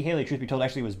 Nikki Haley, truth be told,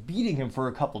 actually was beating him for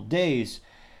a couple days.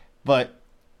 But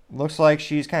looks like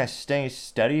she's kind of staying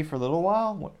steady for a little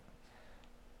while.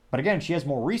 But again, she has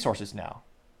more resources now.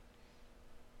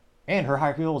 And her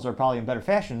high heels are probably in better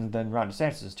fashion than Ron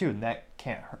DeSantis' too. And that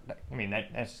can't hurt. I mean,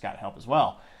 that's just got to help as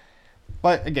well.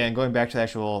 But again, going back to the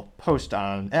actual post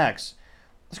on X,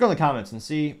 let's go in the comments and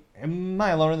see, am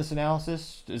I alone in this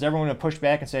analysis? Is everyone going to push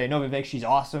back and say, no, Vivek, she's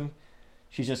awesome.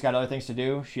 She's just got other things to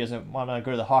do. She doesn't want to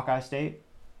go to the Hawkeye State.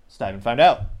 Let's dive and find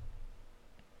out.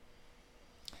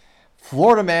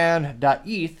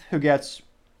 FloridaMan.eth, who gets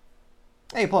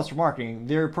A+ for marketing.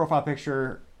 Their profile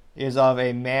picture is of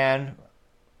a man,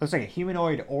 looks like a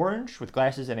humanoid orange with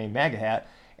glasses and a MAGA hat.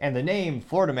 And the name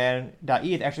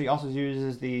FloridaMan.eth actually also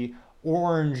uses the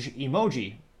orange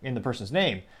emoji in the person's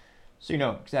name. So you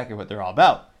know exactly what they're all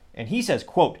about. And he says,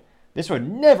 quote, "This would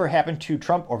never happen to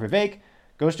Trump or Vivek.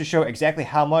 Goes to show exactly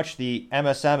how much the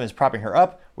MSM is propping her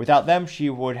up. Without them, she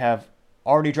would have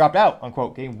already dropped out,"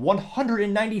 unquote, getting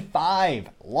 195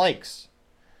 likes.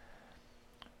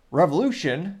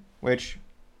 Revolution, which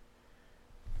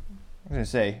I was going to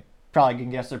say, probably can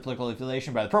guess their political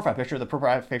affiliation by the profile picture. The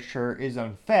profile picture is,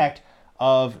 in fact,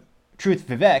 of Truth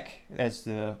Vivek. That's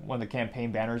one of the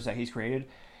campaign banners that he's created.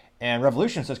 And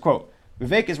Revolution says, quote,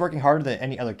 "Vivek is working harder than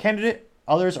any other candidate.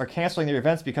 Others are canceling their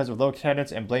events because of low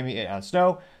attendance and blaming it on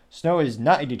snow. Snow is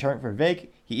not a deterrent for Vivek.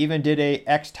 He even did a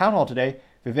X town hall today.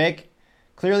 Vivek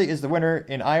clearly is the winner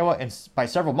in Iowa and by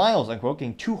several miles," unquote,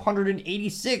 getting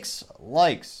 286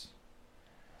 likes.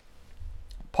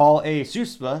 Paul A.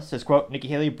 Suspa says, quote, "Nikki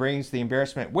Haley brings the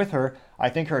embarrassment with her. I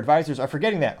think her advisors are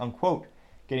forgetting that," unquote,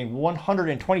 getting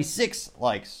 126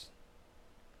 likes.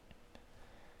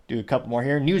 Do a couple more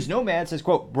here. News Nomad says,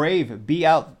 quote, "Brave, be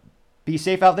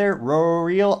safe out there.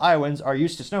 Real Iowans are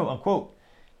used to snow," unquote,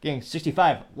 getting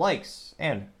 65 likes.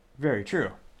 And very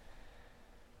true.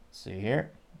 see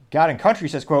here. God and Country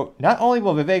says, quote, not only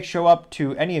will Vivek show up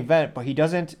to any event, but he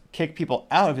doesn't kick people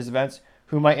out of his events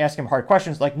who might ask him hard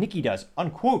questions like Nikki does,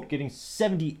 unquote, getting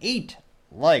 78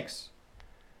 likes.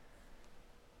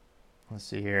 Let's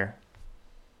see here.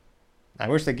 I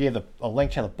wish they gave a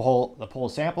link to the poll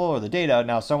sample or the data.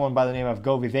 Now, someone by the name of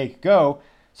Go Vivek Go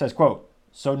says, quote,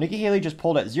 so Nikki Haley just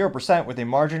polled at 0% with a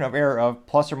margin of error of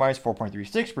plus or minus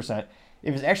 4.36%.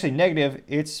 If it's actually negative,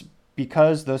 it's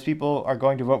because those people are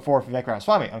going to vote for Vivek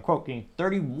Ramaswamy, unquote, getting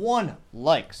 31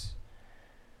 likes.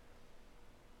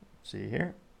 Let's see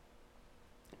here.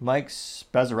 Mike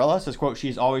Spezzarella says, quote,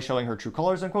 she's always showing her true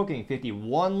colors, unquote, getting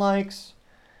 51 likes.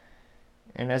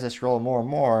 And as I scroll more and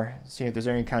more, see if there's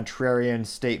any contrarian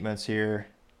statements here.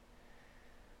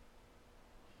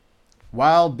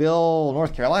 Wild Bill,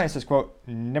 North Carolina says, quote,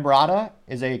 Nibrata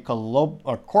is a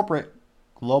corporate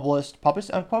globalist puppet,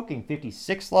 unquote, getting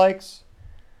 56 likes.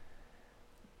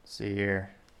 Let's see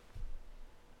here.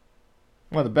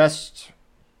 One of the best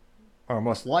or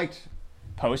most liked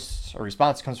posts or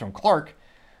response comes from Clark,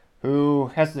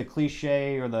 who has the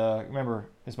cliche or remember,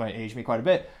 this might age me quite a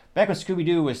bit. Back when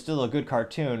Scooby-Doo was still a good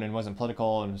cartoon and wasn't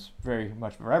political and was very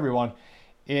much for everyone,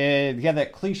 you had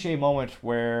that cliche moment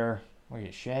where,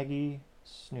 Shaggy,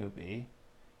 Snoopy,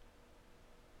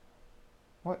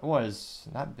 what was,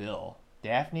 not Bill,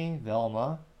 Daphne,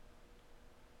 Velma,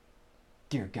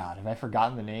 dear God, have I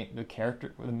forgotten the name, the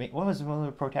character, what was one of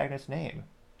the protagonist's name?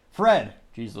 Fred,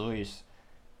 jeez Louise.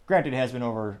 Granted, it has been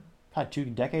over probably 2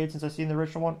 decades since I've seen the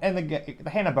original one, and the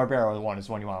Hanna-Barbera one is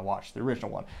the one you want to watch, the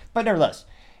original one. But nevertheless,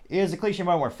 it is a cliche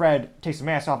moment where Fred takes the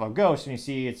mask off of a ghost, and you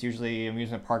see it's usually an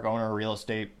amusement park owner, or real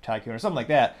estate tycoon, or something like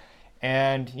that,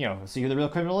 and, see who the real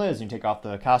criminal is, and you take off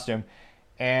the costume,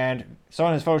 and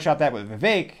someone has photoshopped that with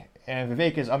Vivek, and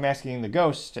Vivek is unmasking the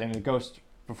ghost, and the ghost,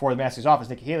 before the mask is off, is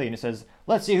Nikki Haley, and it says,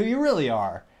 let's see who you really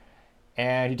are.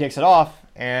 And he takes it off,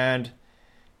 and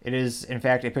it is, in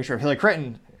fact, a picture of Hillary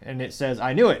Clinton, and it says,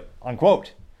 I knew it,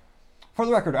 unquote. For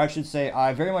the record, I should say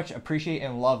I very much appreciate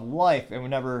and love life and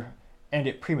would never end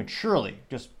it prematurely,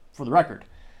 just for the record.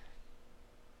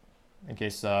 In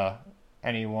case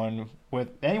anyone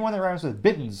that rhymes with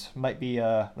Bittens might be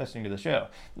listening to the show.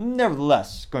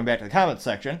 Nevertheless, going back to the comments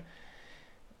section,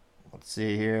 let's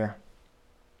see here.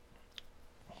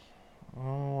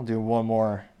 We'll do one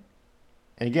more.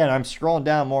 And again, I'm scrolling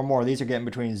down more and more. These are getting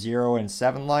between 0 and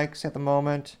 7 likes at the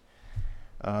moment.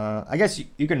 I guess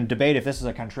you can debate if this is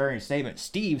a contrarian statement.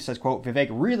 Steve says, quote, Vivek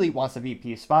really wants the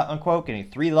VP spot, unquote,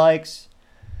 getting 3 likes.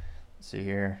 Let's see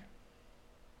here.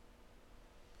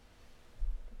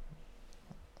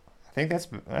 I think that's...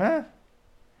 All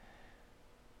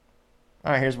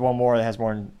right, here's one more that has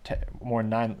more than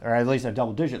 9, or at least a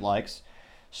double-digit likes.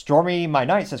 Stormy My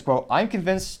Night says, quote, I'm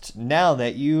convinced now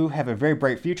that you have a very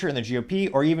bright future in the GOP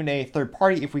or even a third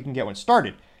party if we can get one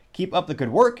started. Keep up the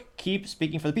good work. Keep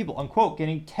speaking for the people, unquote,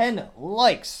 getting 10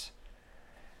 likes.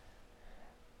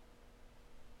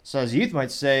 So as youth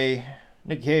might say,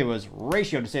 Nikki Haley was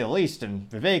ratioed to say the least, and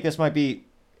Vivek, this might be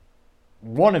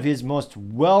one of his most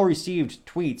well-received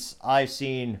tweets I've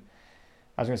seen,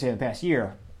 I was going to say in the past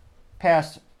year,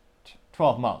 past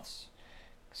 12 months.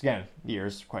 Because again, the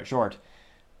year's quite short.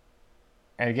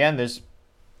 And again, there's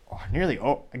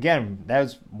again, that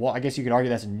was, well, I guess you could argue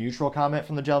that's a neutral comment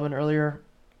from the gentleman earlier,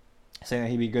 saying that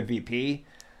he'd be a good VP,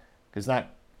 because it's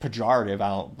not pejorative, I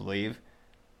don't believe.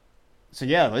 So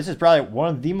yeah, this is probably one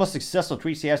of the most successful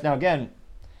tweets he has. Now again,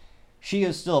 she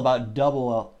is still about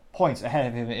double points ahead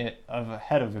of him,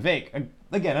 ahead of Vivek.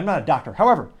 Again, I'm not a doctor.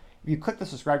 However, if you click the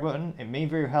subscribe button, it may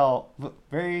very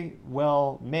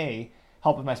well may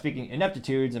help with my speaking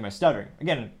ineptitudes and my stuttering.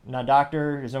 Again, I'm not a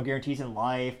doctor. There's no guarantees in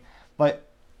life,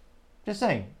 but just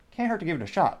saying, can't hurt to give it a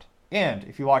shot. And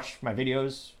if you watch my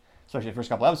videos, especially the first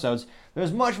couple episodes,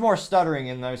 there's much more stuttering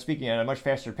and I was speaking at a much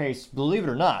faster pace, believe it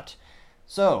or not.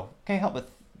 So, can't help with,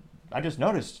 I just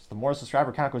noticed the more the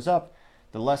subscriber count goes up,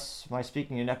 the less my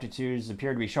speaking ineptitudes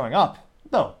appear to be showing up.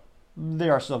 Though,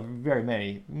 there are still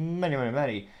many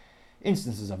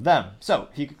instances of them. So,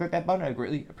 if you could click that button, I'd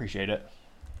greatly appreciate it.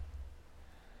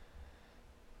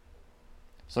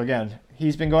 So again,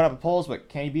 he's been going up in polls, but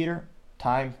can he beat her?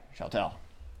 Time shall tell.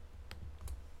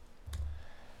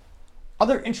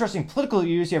 Other interesting political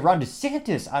news, you have Ron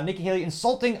DeSantis on Nikki Haley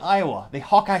insulting Iowa, the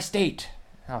Hawkeye state.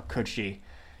 How could she?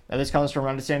 Now this comes from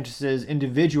Ron DeSantis'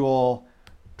 individual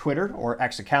Twitter, or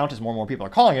X account, as more and more people are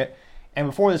calling it. And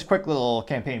before this quick little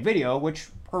campaign video, which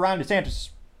for Ron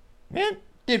DeSantis,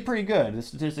 did pretty good. The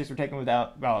statistics were taken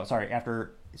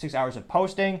after 6 hours of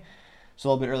posting, so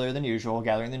a little bit earlier than usual,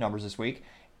 gathering the numbers this week.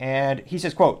 And he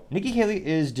says, quote, Nikki Haley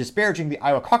is disparaging the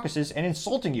Iowa caucuses and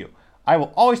insulting you. I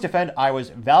will always defend Iowa's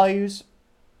values,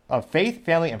 of faith,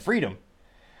 family, and freedom.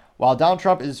 While Donald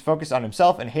Trump is focused on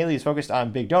himself and Haley is focused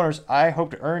on big donors, I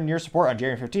hope to earn your support on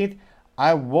January 15th.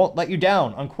 I won't let you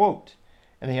down, unquote.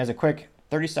 And then he has a quick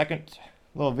 30-second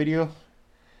little video.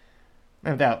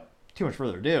 And without too much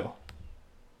further ado.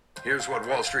 Here's what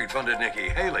Wall Street funded Nikki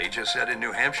Haley just said in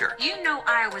New Hampshire. You know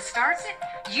Iowa starts it.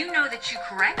 You know that you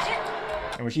correct it.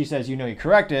 And when she says, you know you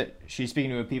correct it, she's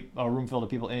speaking to a room filled of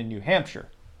people in New Hampshire.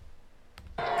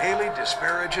 Haley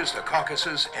disparages the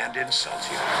caucuses and insults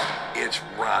you. It's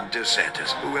Ron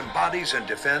DeSantis, who embodies and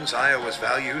defends Iowa's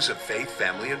values of faith,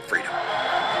 family, and freedom.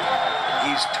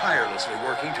 He's tirelessly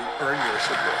working to earn your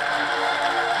support.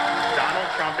 Donald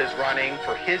Trump is running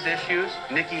for his issues.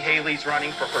 Nikki Haley's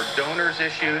running for her donors'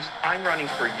 issues. I'm running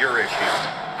for your issues.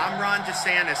 I'm Ron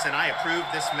DeSantis, and I approve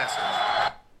this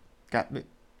message.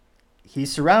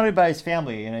 He's surrounded by his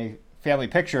family in a family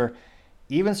picture.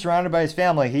 Even surrounded by his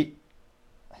family,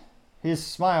 his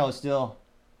smile is still,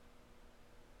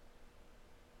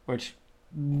 which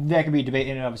that could be a debate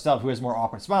in and of itself. Who has more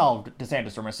awkward smile,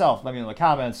 DeSantis or myself? Let me know in the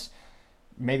comments.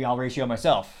 Maybe I'll ratio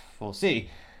myself. We'll see.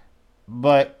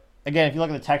 But again, if you look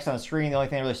at the text on the screen, the only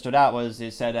thing that really stood out was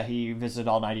it said that he visited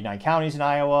all 99 counties in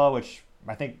Iowa, which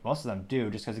I think most of them do,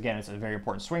 just because, again, it's a very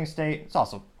important swing state. It's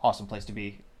also an awesome place to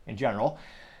be in general.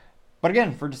 But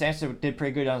again, for DeSantis, it did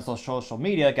pretty good on social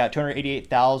media. It got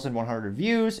 288,100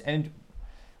 views, and,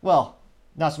 well,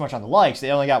 not so much on the likes.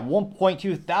 They only got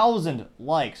 1.2 thousand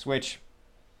likes, which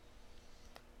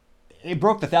it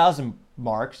broke the 1,000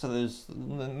 mark, so there's a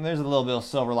little bit of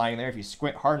silver lining there. If you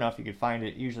squint hard enough, you could find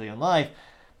it usually in life,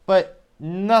 but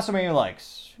not so many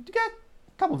likes. You got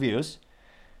a couple views.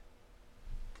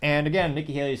 And again,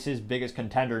 Nikki Haley is his biggest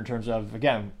contender in terms of,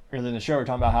 again, earlier in the show, we were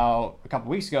talking about how a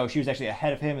couple weeks ago she was actually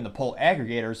ahead of him in the poll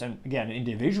aggregators, and again,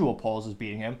 individual polls is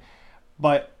beating him,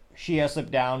 but she has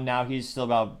slipped down. Now he's still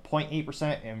about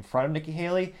 0.8% in front of Nikki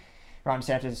Haley. Ron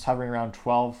DeSantis is hovering around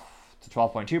 12 to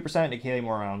 12.2%. Nikki Haley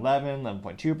more around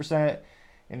 11.2%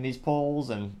 in these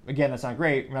polls. And again, that's not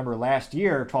great. Remember last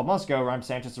year, 12 months ago, Ron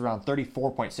DeSantis was around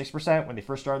 34.6% when they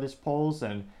first started these polls.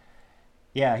 And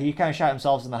yeah, he kind of shot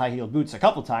himself in the high-heeled boots a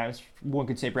couple times. One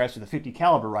could say perhaps with a 50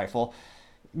 caliber rifle,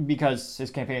 because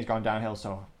his campaign has gone downhill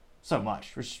so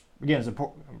much. Which again is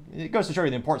important. It goes to show you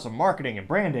the importance of marketing and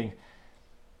branding.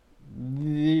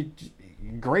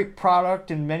 Great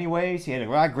product in many ways. He had a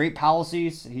lot of great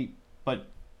policies. But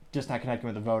just not connecting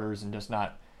with the voters and just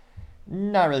not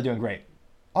really doing great.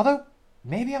 Although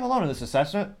maybe I'm alone in this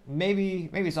assessment. Maybe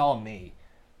it's all me.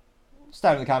 Let's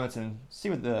dive in the comments and see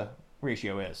what the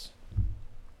ratio is.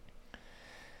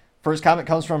 First comment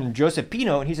comes from Joseph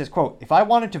Pino, and he says, quote, "If I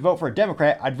wanted to vote for a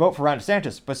Democrat, I'd vote for Ron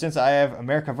DeSantis, but since I have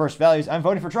America First values, I'm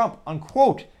voting for Trump,"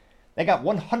 unquote. They got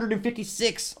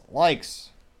 156 likes.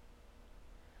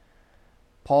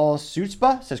 Paul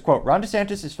Sutspa says, quote, "Ron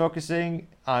DeSantis is focusing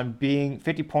on being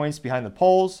 50 points behind the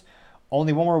polls.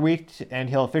 Only one more week and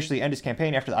he'll officially end his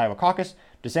campaign after the Iowa caucus.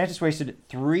 DeSantis wasted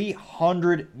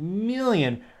 $300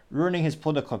 million ruining his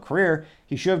political career.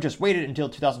 He should have just waited until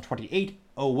 2028.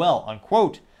 Oh well,"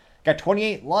 unquote. Got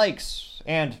 28 likes.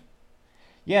 And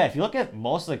yeah, if you look at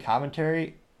most of the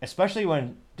commentary, especially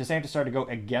when DeSantis started to go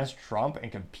against Trump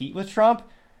and compete with Trump,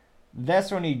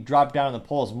 that's when he dropped down in the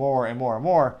polls more and more and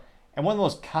more. And one of the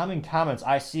most common comments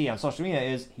I see on social media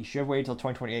is, he should have waited until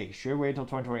 2028. He should have waited until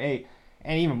 2028.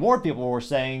 And even more people were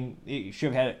saying it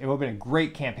would have been a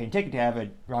great campaign ticket to have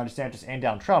a Ron DeSantis and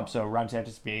Donald Trump. So Ron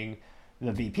DeSantis being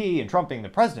the VP and Trump being the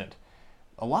president.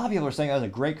 A lot of people are saying that was a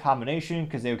great combination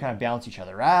because they would kind of balance each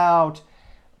other out.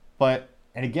 And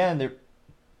again, they're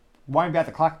winding back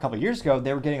the clock a couple of years ago,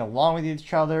 they were getting along with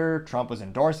each other. Trump was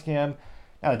endorsing him.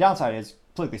 Now the downside is,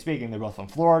 politically speaking, they're both from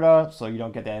Florida, so you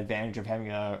don't get that advantage of having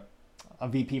a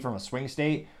VP from a swing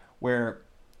state, where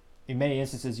in many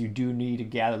instances you do need to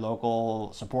gather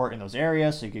local support in those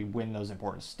areas so you can win those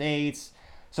important states.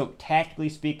 So tactically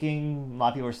speaking, a lot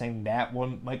of people are saying that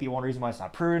one might be one reason why it's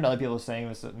not prudent. Other people are saying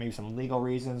it's maybe some legal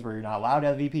reasons where you're not allowed to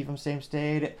have a VP from the same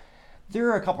state. There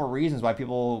are a couple of reasons why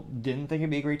people didn't think it'd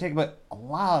be a great take, but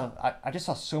I just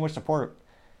saw so much support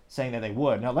saying that they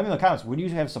would. Now let me know in the comments, would you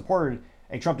have supported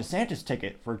a Trump DeSantis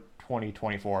ticket for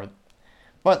 2024?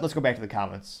 But let's go back to the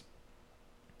comments.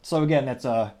 So again, that's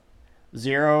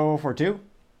 0 for 2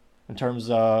 in terms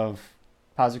of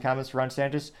positive comments for Ron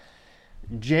DeSantis.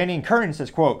 Janine Kernan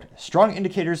says, quote, "Strong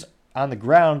indicators on the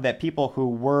ground that people who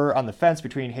were on the fence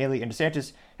between Haley and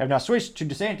DeSantis have now switched to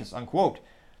DeSantis," unquote.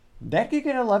 That could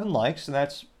get 11 likes, and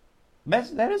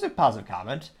that is a positive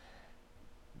comment.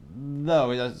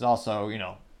 Though it's also,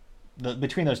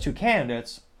 between those two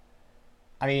candidates,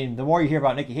 I mean, the more you hear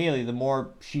about Nikki Haley, the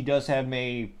more she does have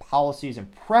many policies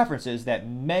and preferences that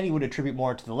many would attribute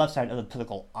more to the left side of the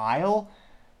political aisle.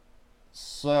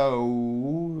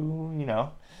 So, you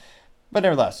know. But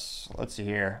nevertheless, let's see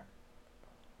here.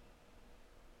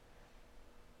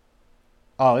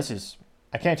 Oh, this is...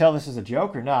 I can't tell if this is a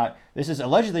joke or not. This is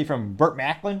allegedly from Burt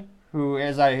Macklin, who,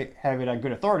 as I have it on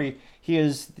good authority, he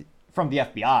is from the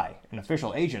FBI, an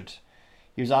official agent.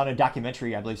 He was on a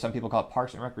documentary, I believe some people call it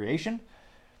Parks and Recreation.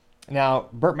 Now,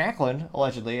 Burt Macklin,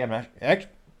 allegedly, I'm not...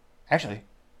 Actually,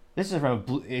 this is from a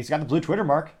blue... He's got the blue Twitter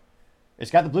mark.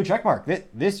 It's got the blue check mark.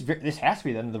 This has to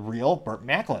be then the real Burt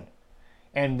Macklin.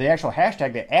 And the actual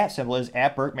hashtag, the @ symbol, is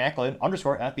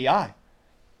 @BurtMacklin_FBI.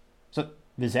 So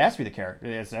this has to be the character.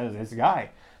 It's the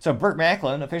guy. So Burt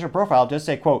Macklin, official profile, does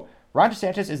say, quote, Ron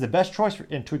DeSantis is the best choice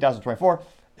in 2024,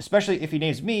 especially if he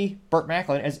names me, Burt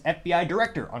Macklin, as FBI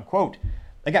director, unquote.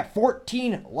 They got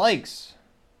 14 likes.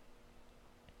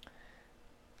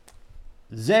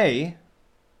 Zay,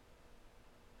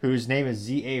 whose name is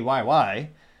Zayy,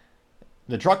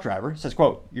 the truck driver, says,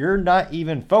 quote, you're not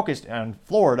even focused on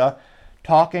Florida,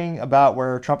 talking about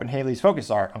where Trump and Haley's focus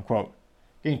are, unquote.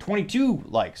 Getting 22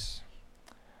 likes.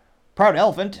 Proud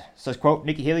Elephant says, quote,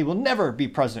 Nikki Haley will never be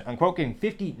president, unquote, getting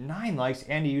 59 likes,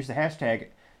 and he used the hashtag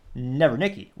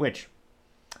 #NeverNikki, which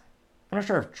I'm not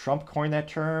sure if Trump coined that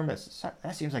term.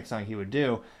 That seems like something he would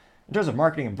do. In terms of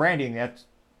marketing and branding, that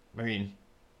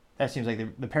seems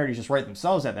like the parodies just write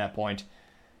themselves at that point.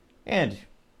 And,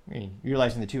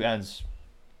 utilizing the two ends.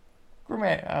 I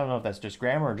don't know if that's just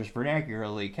grammar or just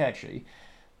vernacularly catchy.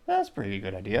 That's a pretty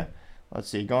good idea. Let's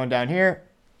see, going down here.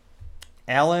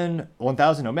 Alan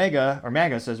 1000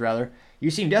 MAGA says rather, you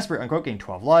seem desperate, unquote, getting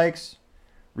 12 likes.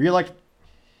 Reelect,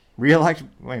 wait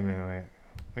a minute,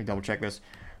 let me double check this.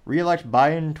 Reelect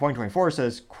Biden 2024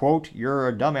 says, quote, you're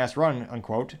a dumbass run,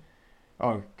 unquote.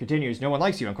 Oh, continues, no one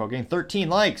likes you, unquote, getting 13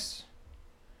 likes.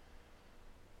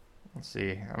 Let's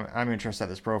see, I'm interested in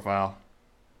this profile.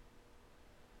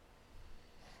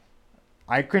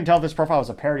 I couldn't tell if this profile was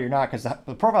a parody or not, because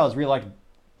the profile is Reelect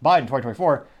Biden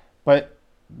 2024, but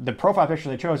the profile picture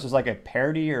they chose is like a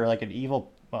parody or like an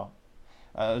evil,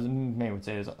 maybe would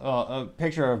say this, a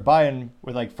picture of Biden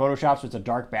with like Photoshop, so it's a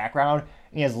dark background,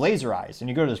 and he has laser eyes. And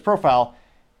you go to this profile,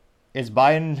 is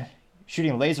Biden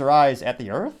shooting laser eyes at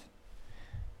the earth?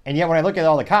 And yet when I look at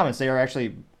all the comments, they are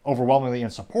actually overwhelmingly in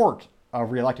support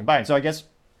of re-electing Biden. So I guess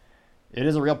it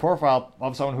is a real profile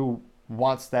of someone who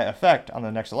wants that effect on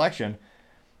the next election.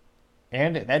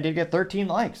 And that did get 13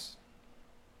 likes.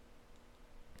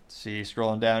 Let's see,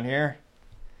 scrolling down here.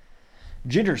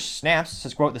 Ginger Snaps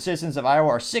says, quote, the citizens of Iowa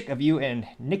are sick of you and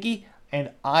Nikki,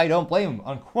 and I don't blame them,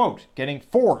 unquote, getting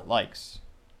 4 likes.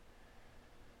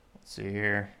 Let's see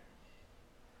here.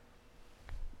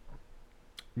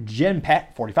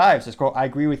 JenPat45 says, quote, I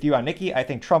agree with you on Nikki. I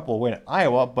think Trump will win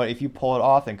Iowa, but if you pull it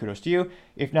off, then kudos to you.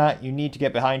 If not, you need to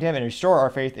get behind him and restore our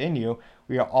faith in you.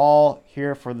 We are all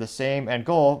here for the same end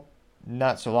goal,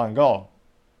 not so long ago,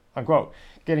 unquote.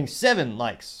 Getting 7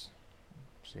 likes.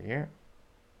 Let's see here.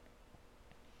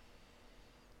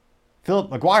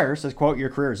 Philip McGuire says, quote, your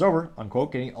career is over,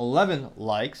 unquote, getting 11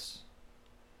 likes.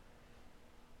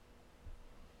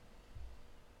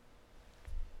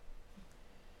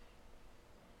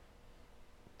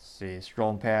 Let's see,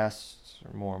 scrolling past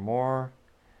more and more.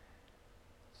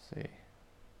 Let's see.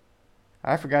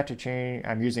 I forgot to change.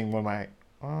 I'm using one of my,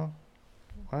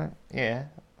 what? Yeah.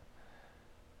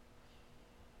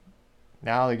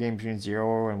 Now the game between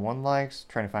 0 and 1 likes.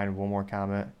 Trying to find one more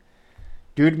comment.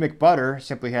 Dude McButter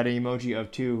simply had an emoji of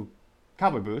 2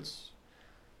 cowboy boots,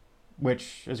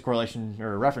 which is a correlation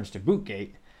or a reference to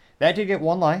Bootgate. That did get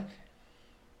 1 like.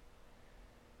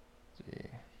 Let's see.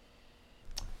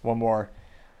 One more.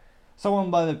 Someone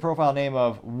by the profile name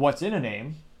of What's in a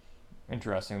Name.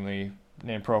 Interestingly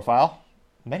named profile.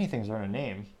 Many things are in a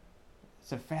name.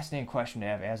 It's a fascinating question to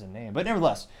have as a name. But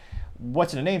nevertheless,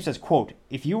 What's in a Name says, quote,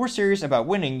 if you were serious about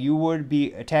winning, you would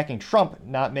be attacking Trump,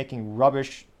 not making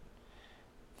rubbish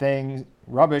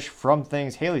from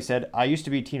things Haley said. I used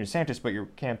to be Team DeSantis, but your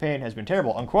campaign has been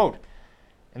terrible, unquote.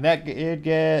 And that did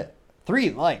get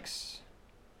 3 likes.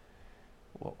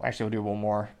 Well, actually, we'll do one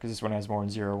more because this one has more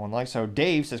than 0 1 like. So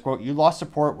Dave says, quote, you lost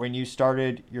support when you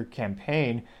started your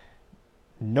campaign.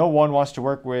 No one wants to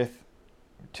work with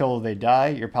till they die.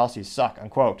 Your policies suck,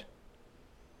 unquote.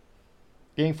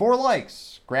 Getting 4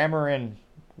 likes. Grammar and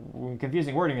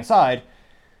confusing wording aside.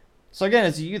 So again,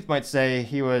 as the youth might say,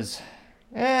 he was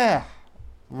a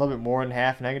little bit more than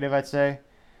half negative, I'd say.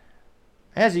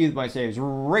 As the youth might say, it was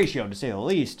ratio, to say the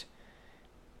least.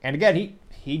 And again,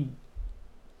 he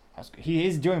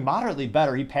is doing moderately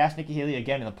better. He passed Nikki Haley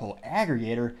again in the poll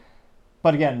aggregator.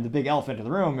 But again, the big elephant in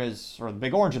the room is, or the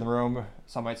big orange in the room,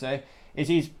 some might say, is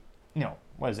he's,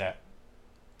 what is that?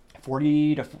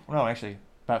 40 to, no, actually,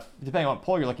 about, depending on what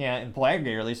poll you're looking at, in poll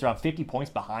aggregator, at least around 50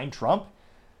 points behind Trump.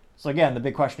 So again, the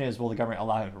big question is, will the government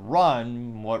allow him to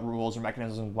run? What rules or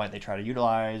mechanisms might they try to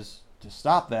utilize to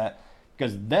stop that?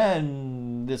 Because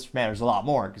then this matters a lot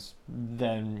more, because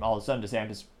then all of a sudden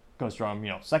DeSantis goes from,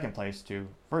 second place to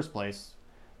first place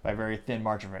by a very thin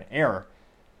margin of error.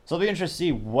 So it'll be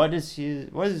interesting to see what does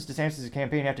DeSantis'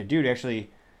 campaign have to do to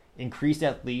actually increase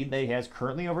that lead that he has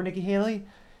currently over Nikki Haley,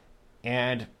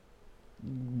 and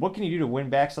what can you do to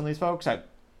win back some of these folks? I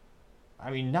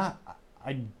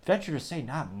venture to say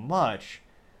not much,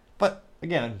 but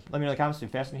again, let me know in the comments. It'll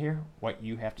be fascinating to hear what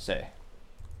you have to say.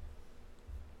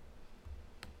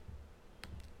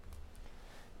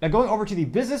 Now, going over to the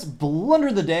business blunder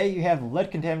of the day, you have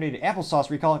lead-contaminated applesauce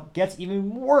recall. Gets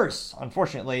even worse,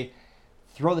 unfortunately.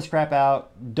 Throw this crap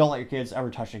out. Don't let your kids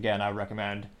ever touch it again, I would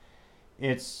recommend.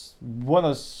 It's one of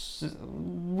those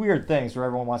weird things where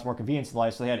everyone wants more convenience in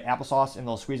life, so they had applesauce in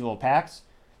those squeezable packs.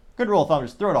 Good rule of thumb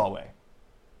is throw it all away.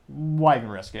 Why even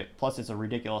risk it? Plus, it's a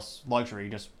ridiculous luxury.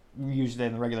 Just use it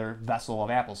in the regular vessel of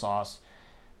applesauce.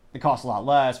 It costs a lot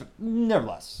less, but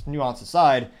nevertheless, nuance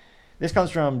aside, this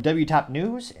comes from W Top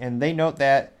News, and they note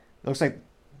that it looks like,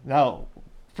 now,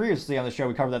 previously on the show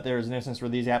we covered that there was an instance where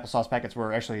these applesauce packets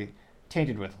were actually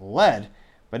tainted with lead,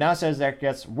 but now it says that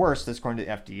gets worse, this according to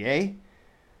the FDA.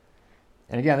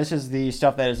 And again, this is the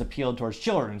stuff that is appealed towards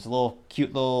children. It's a little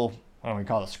cute little, what do we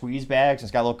call it, squeeze bags.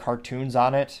 It's got little cartoons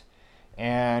on it,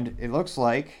 and it looks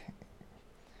like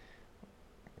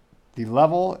the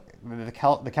level,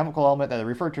 the chemical element that they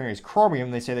refer to is chromium.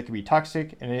 They say that could be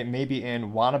toxic, and it may be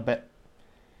in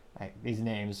these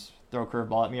names throw a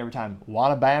curveball at me every time.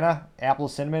 Wanabana, apple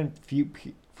cinnamon,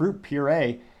 fruit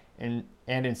puree, and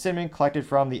in cinnamon collected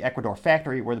from the Ecuador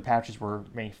factory where the pouches were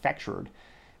manufactured.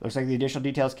 It looks like the additional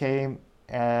details came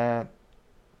as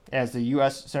the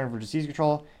U.S. Center for Disease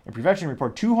Control and Prevention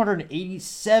reported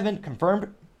 287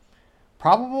 confirmed,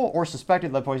 probable, or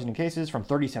suspected lead poisoning cases from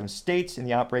 37 states in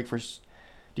the outbreak first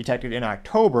detected in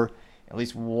October. At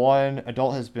least one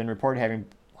adult has been reported having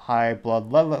high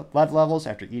blood lead levels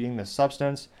after eating the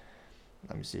substance.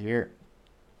 Let me see here.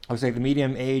 Looks like the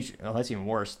median age, oh, that's even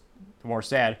worse, more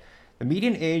sad. The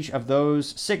median age of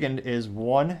those sickened is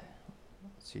 1. Let's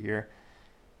see here.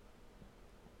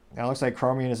 Now it looks like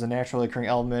chromium is a naturally occurring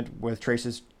element with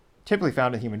traces typically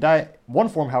found in the human diet. One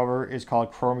form, however, is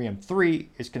called chromium-3,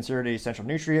 is considered an essential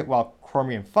nutrient, while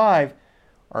chromium-5,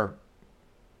 or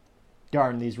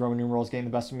darn, these Roman numerals getting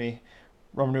the best of me,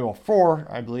 Roman numeral 4,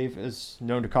 I believe, is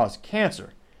known to cause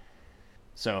cancer.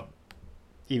 So,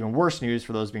 even worse news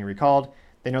for those being recalled.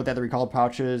 They note that the recalled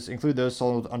pouches include those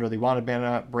sold under the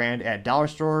Wanabana brand at dollar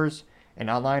stores and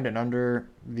online and under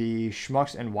the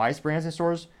Schmucks and Weiss brands in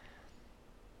stores.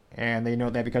 And they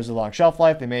note that because of the long shelf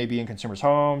life, they may be in consumers'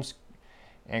 homes,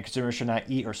 and consumers should not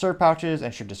eat or serve pouches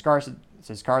and should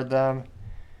discard them.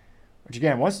 Which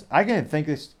again, I can think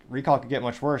this recall could get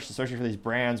much worse, especially for these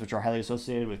brands which are highly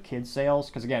associated with kids sales.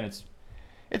 Because again, it's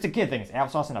a kid thing. It's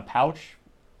applesauce in a pouch.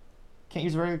 Can't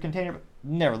use a regular container, but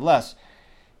nevertheless,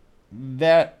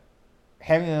 that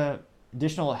having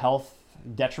additional health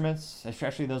detriments,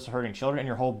 especially those hurting children, and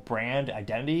your whole brand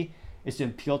identity is to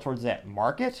appeal towards that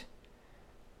market.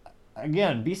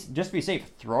 Again, just be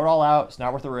safe. Throw it all out. It's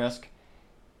not worth the risk.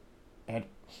 And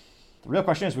the real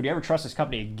question is, would you ever trust this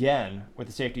company again with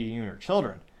the safety of you and your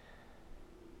children?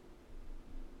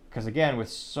 Because again, with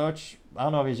such, I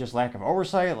don't know if it's just lack of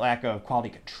oversight, lack of quality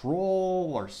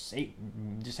control, or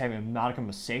just having a modicum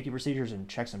of safety procedures and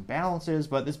checks and balances,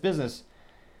 but this business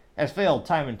has failed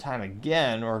time and time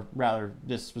again, or rather,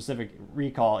 this specific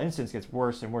recall instance gets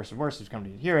worse and worse and worse as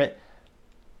companies hear it.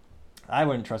 I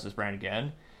wouldn't trust this brand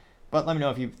again. But let me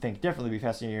know if you think differently. It'd be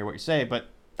fascinating to hear what you say. But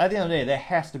at the end of the day, that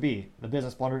has to be the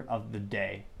business blunder of the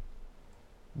day.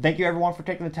 Thank you, everyone, for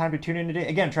taking the time to tune in today.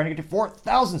 Again, trying to get to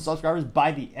 4,000 subscribers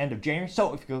by the end of January.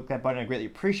 So if you click that button, I greatly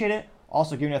appreciate it.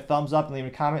 Also, giving a thumbs up and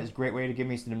leaving a comment is a great way to give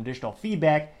me some additional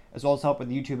feedback, as well as help with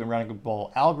YouTube and running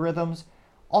algorithms.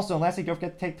 Also, and lastly, don't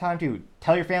forget to take time to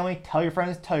tell your family, tell your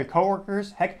friends, tell your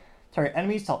coworkers, heck, tell your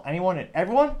enemies, tell anyone and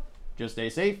everyone. Just stay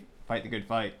safe, fight the good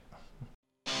fight.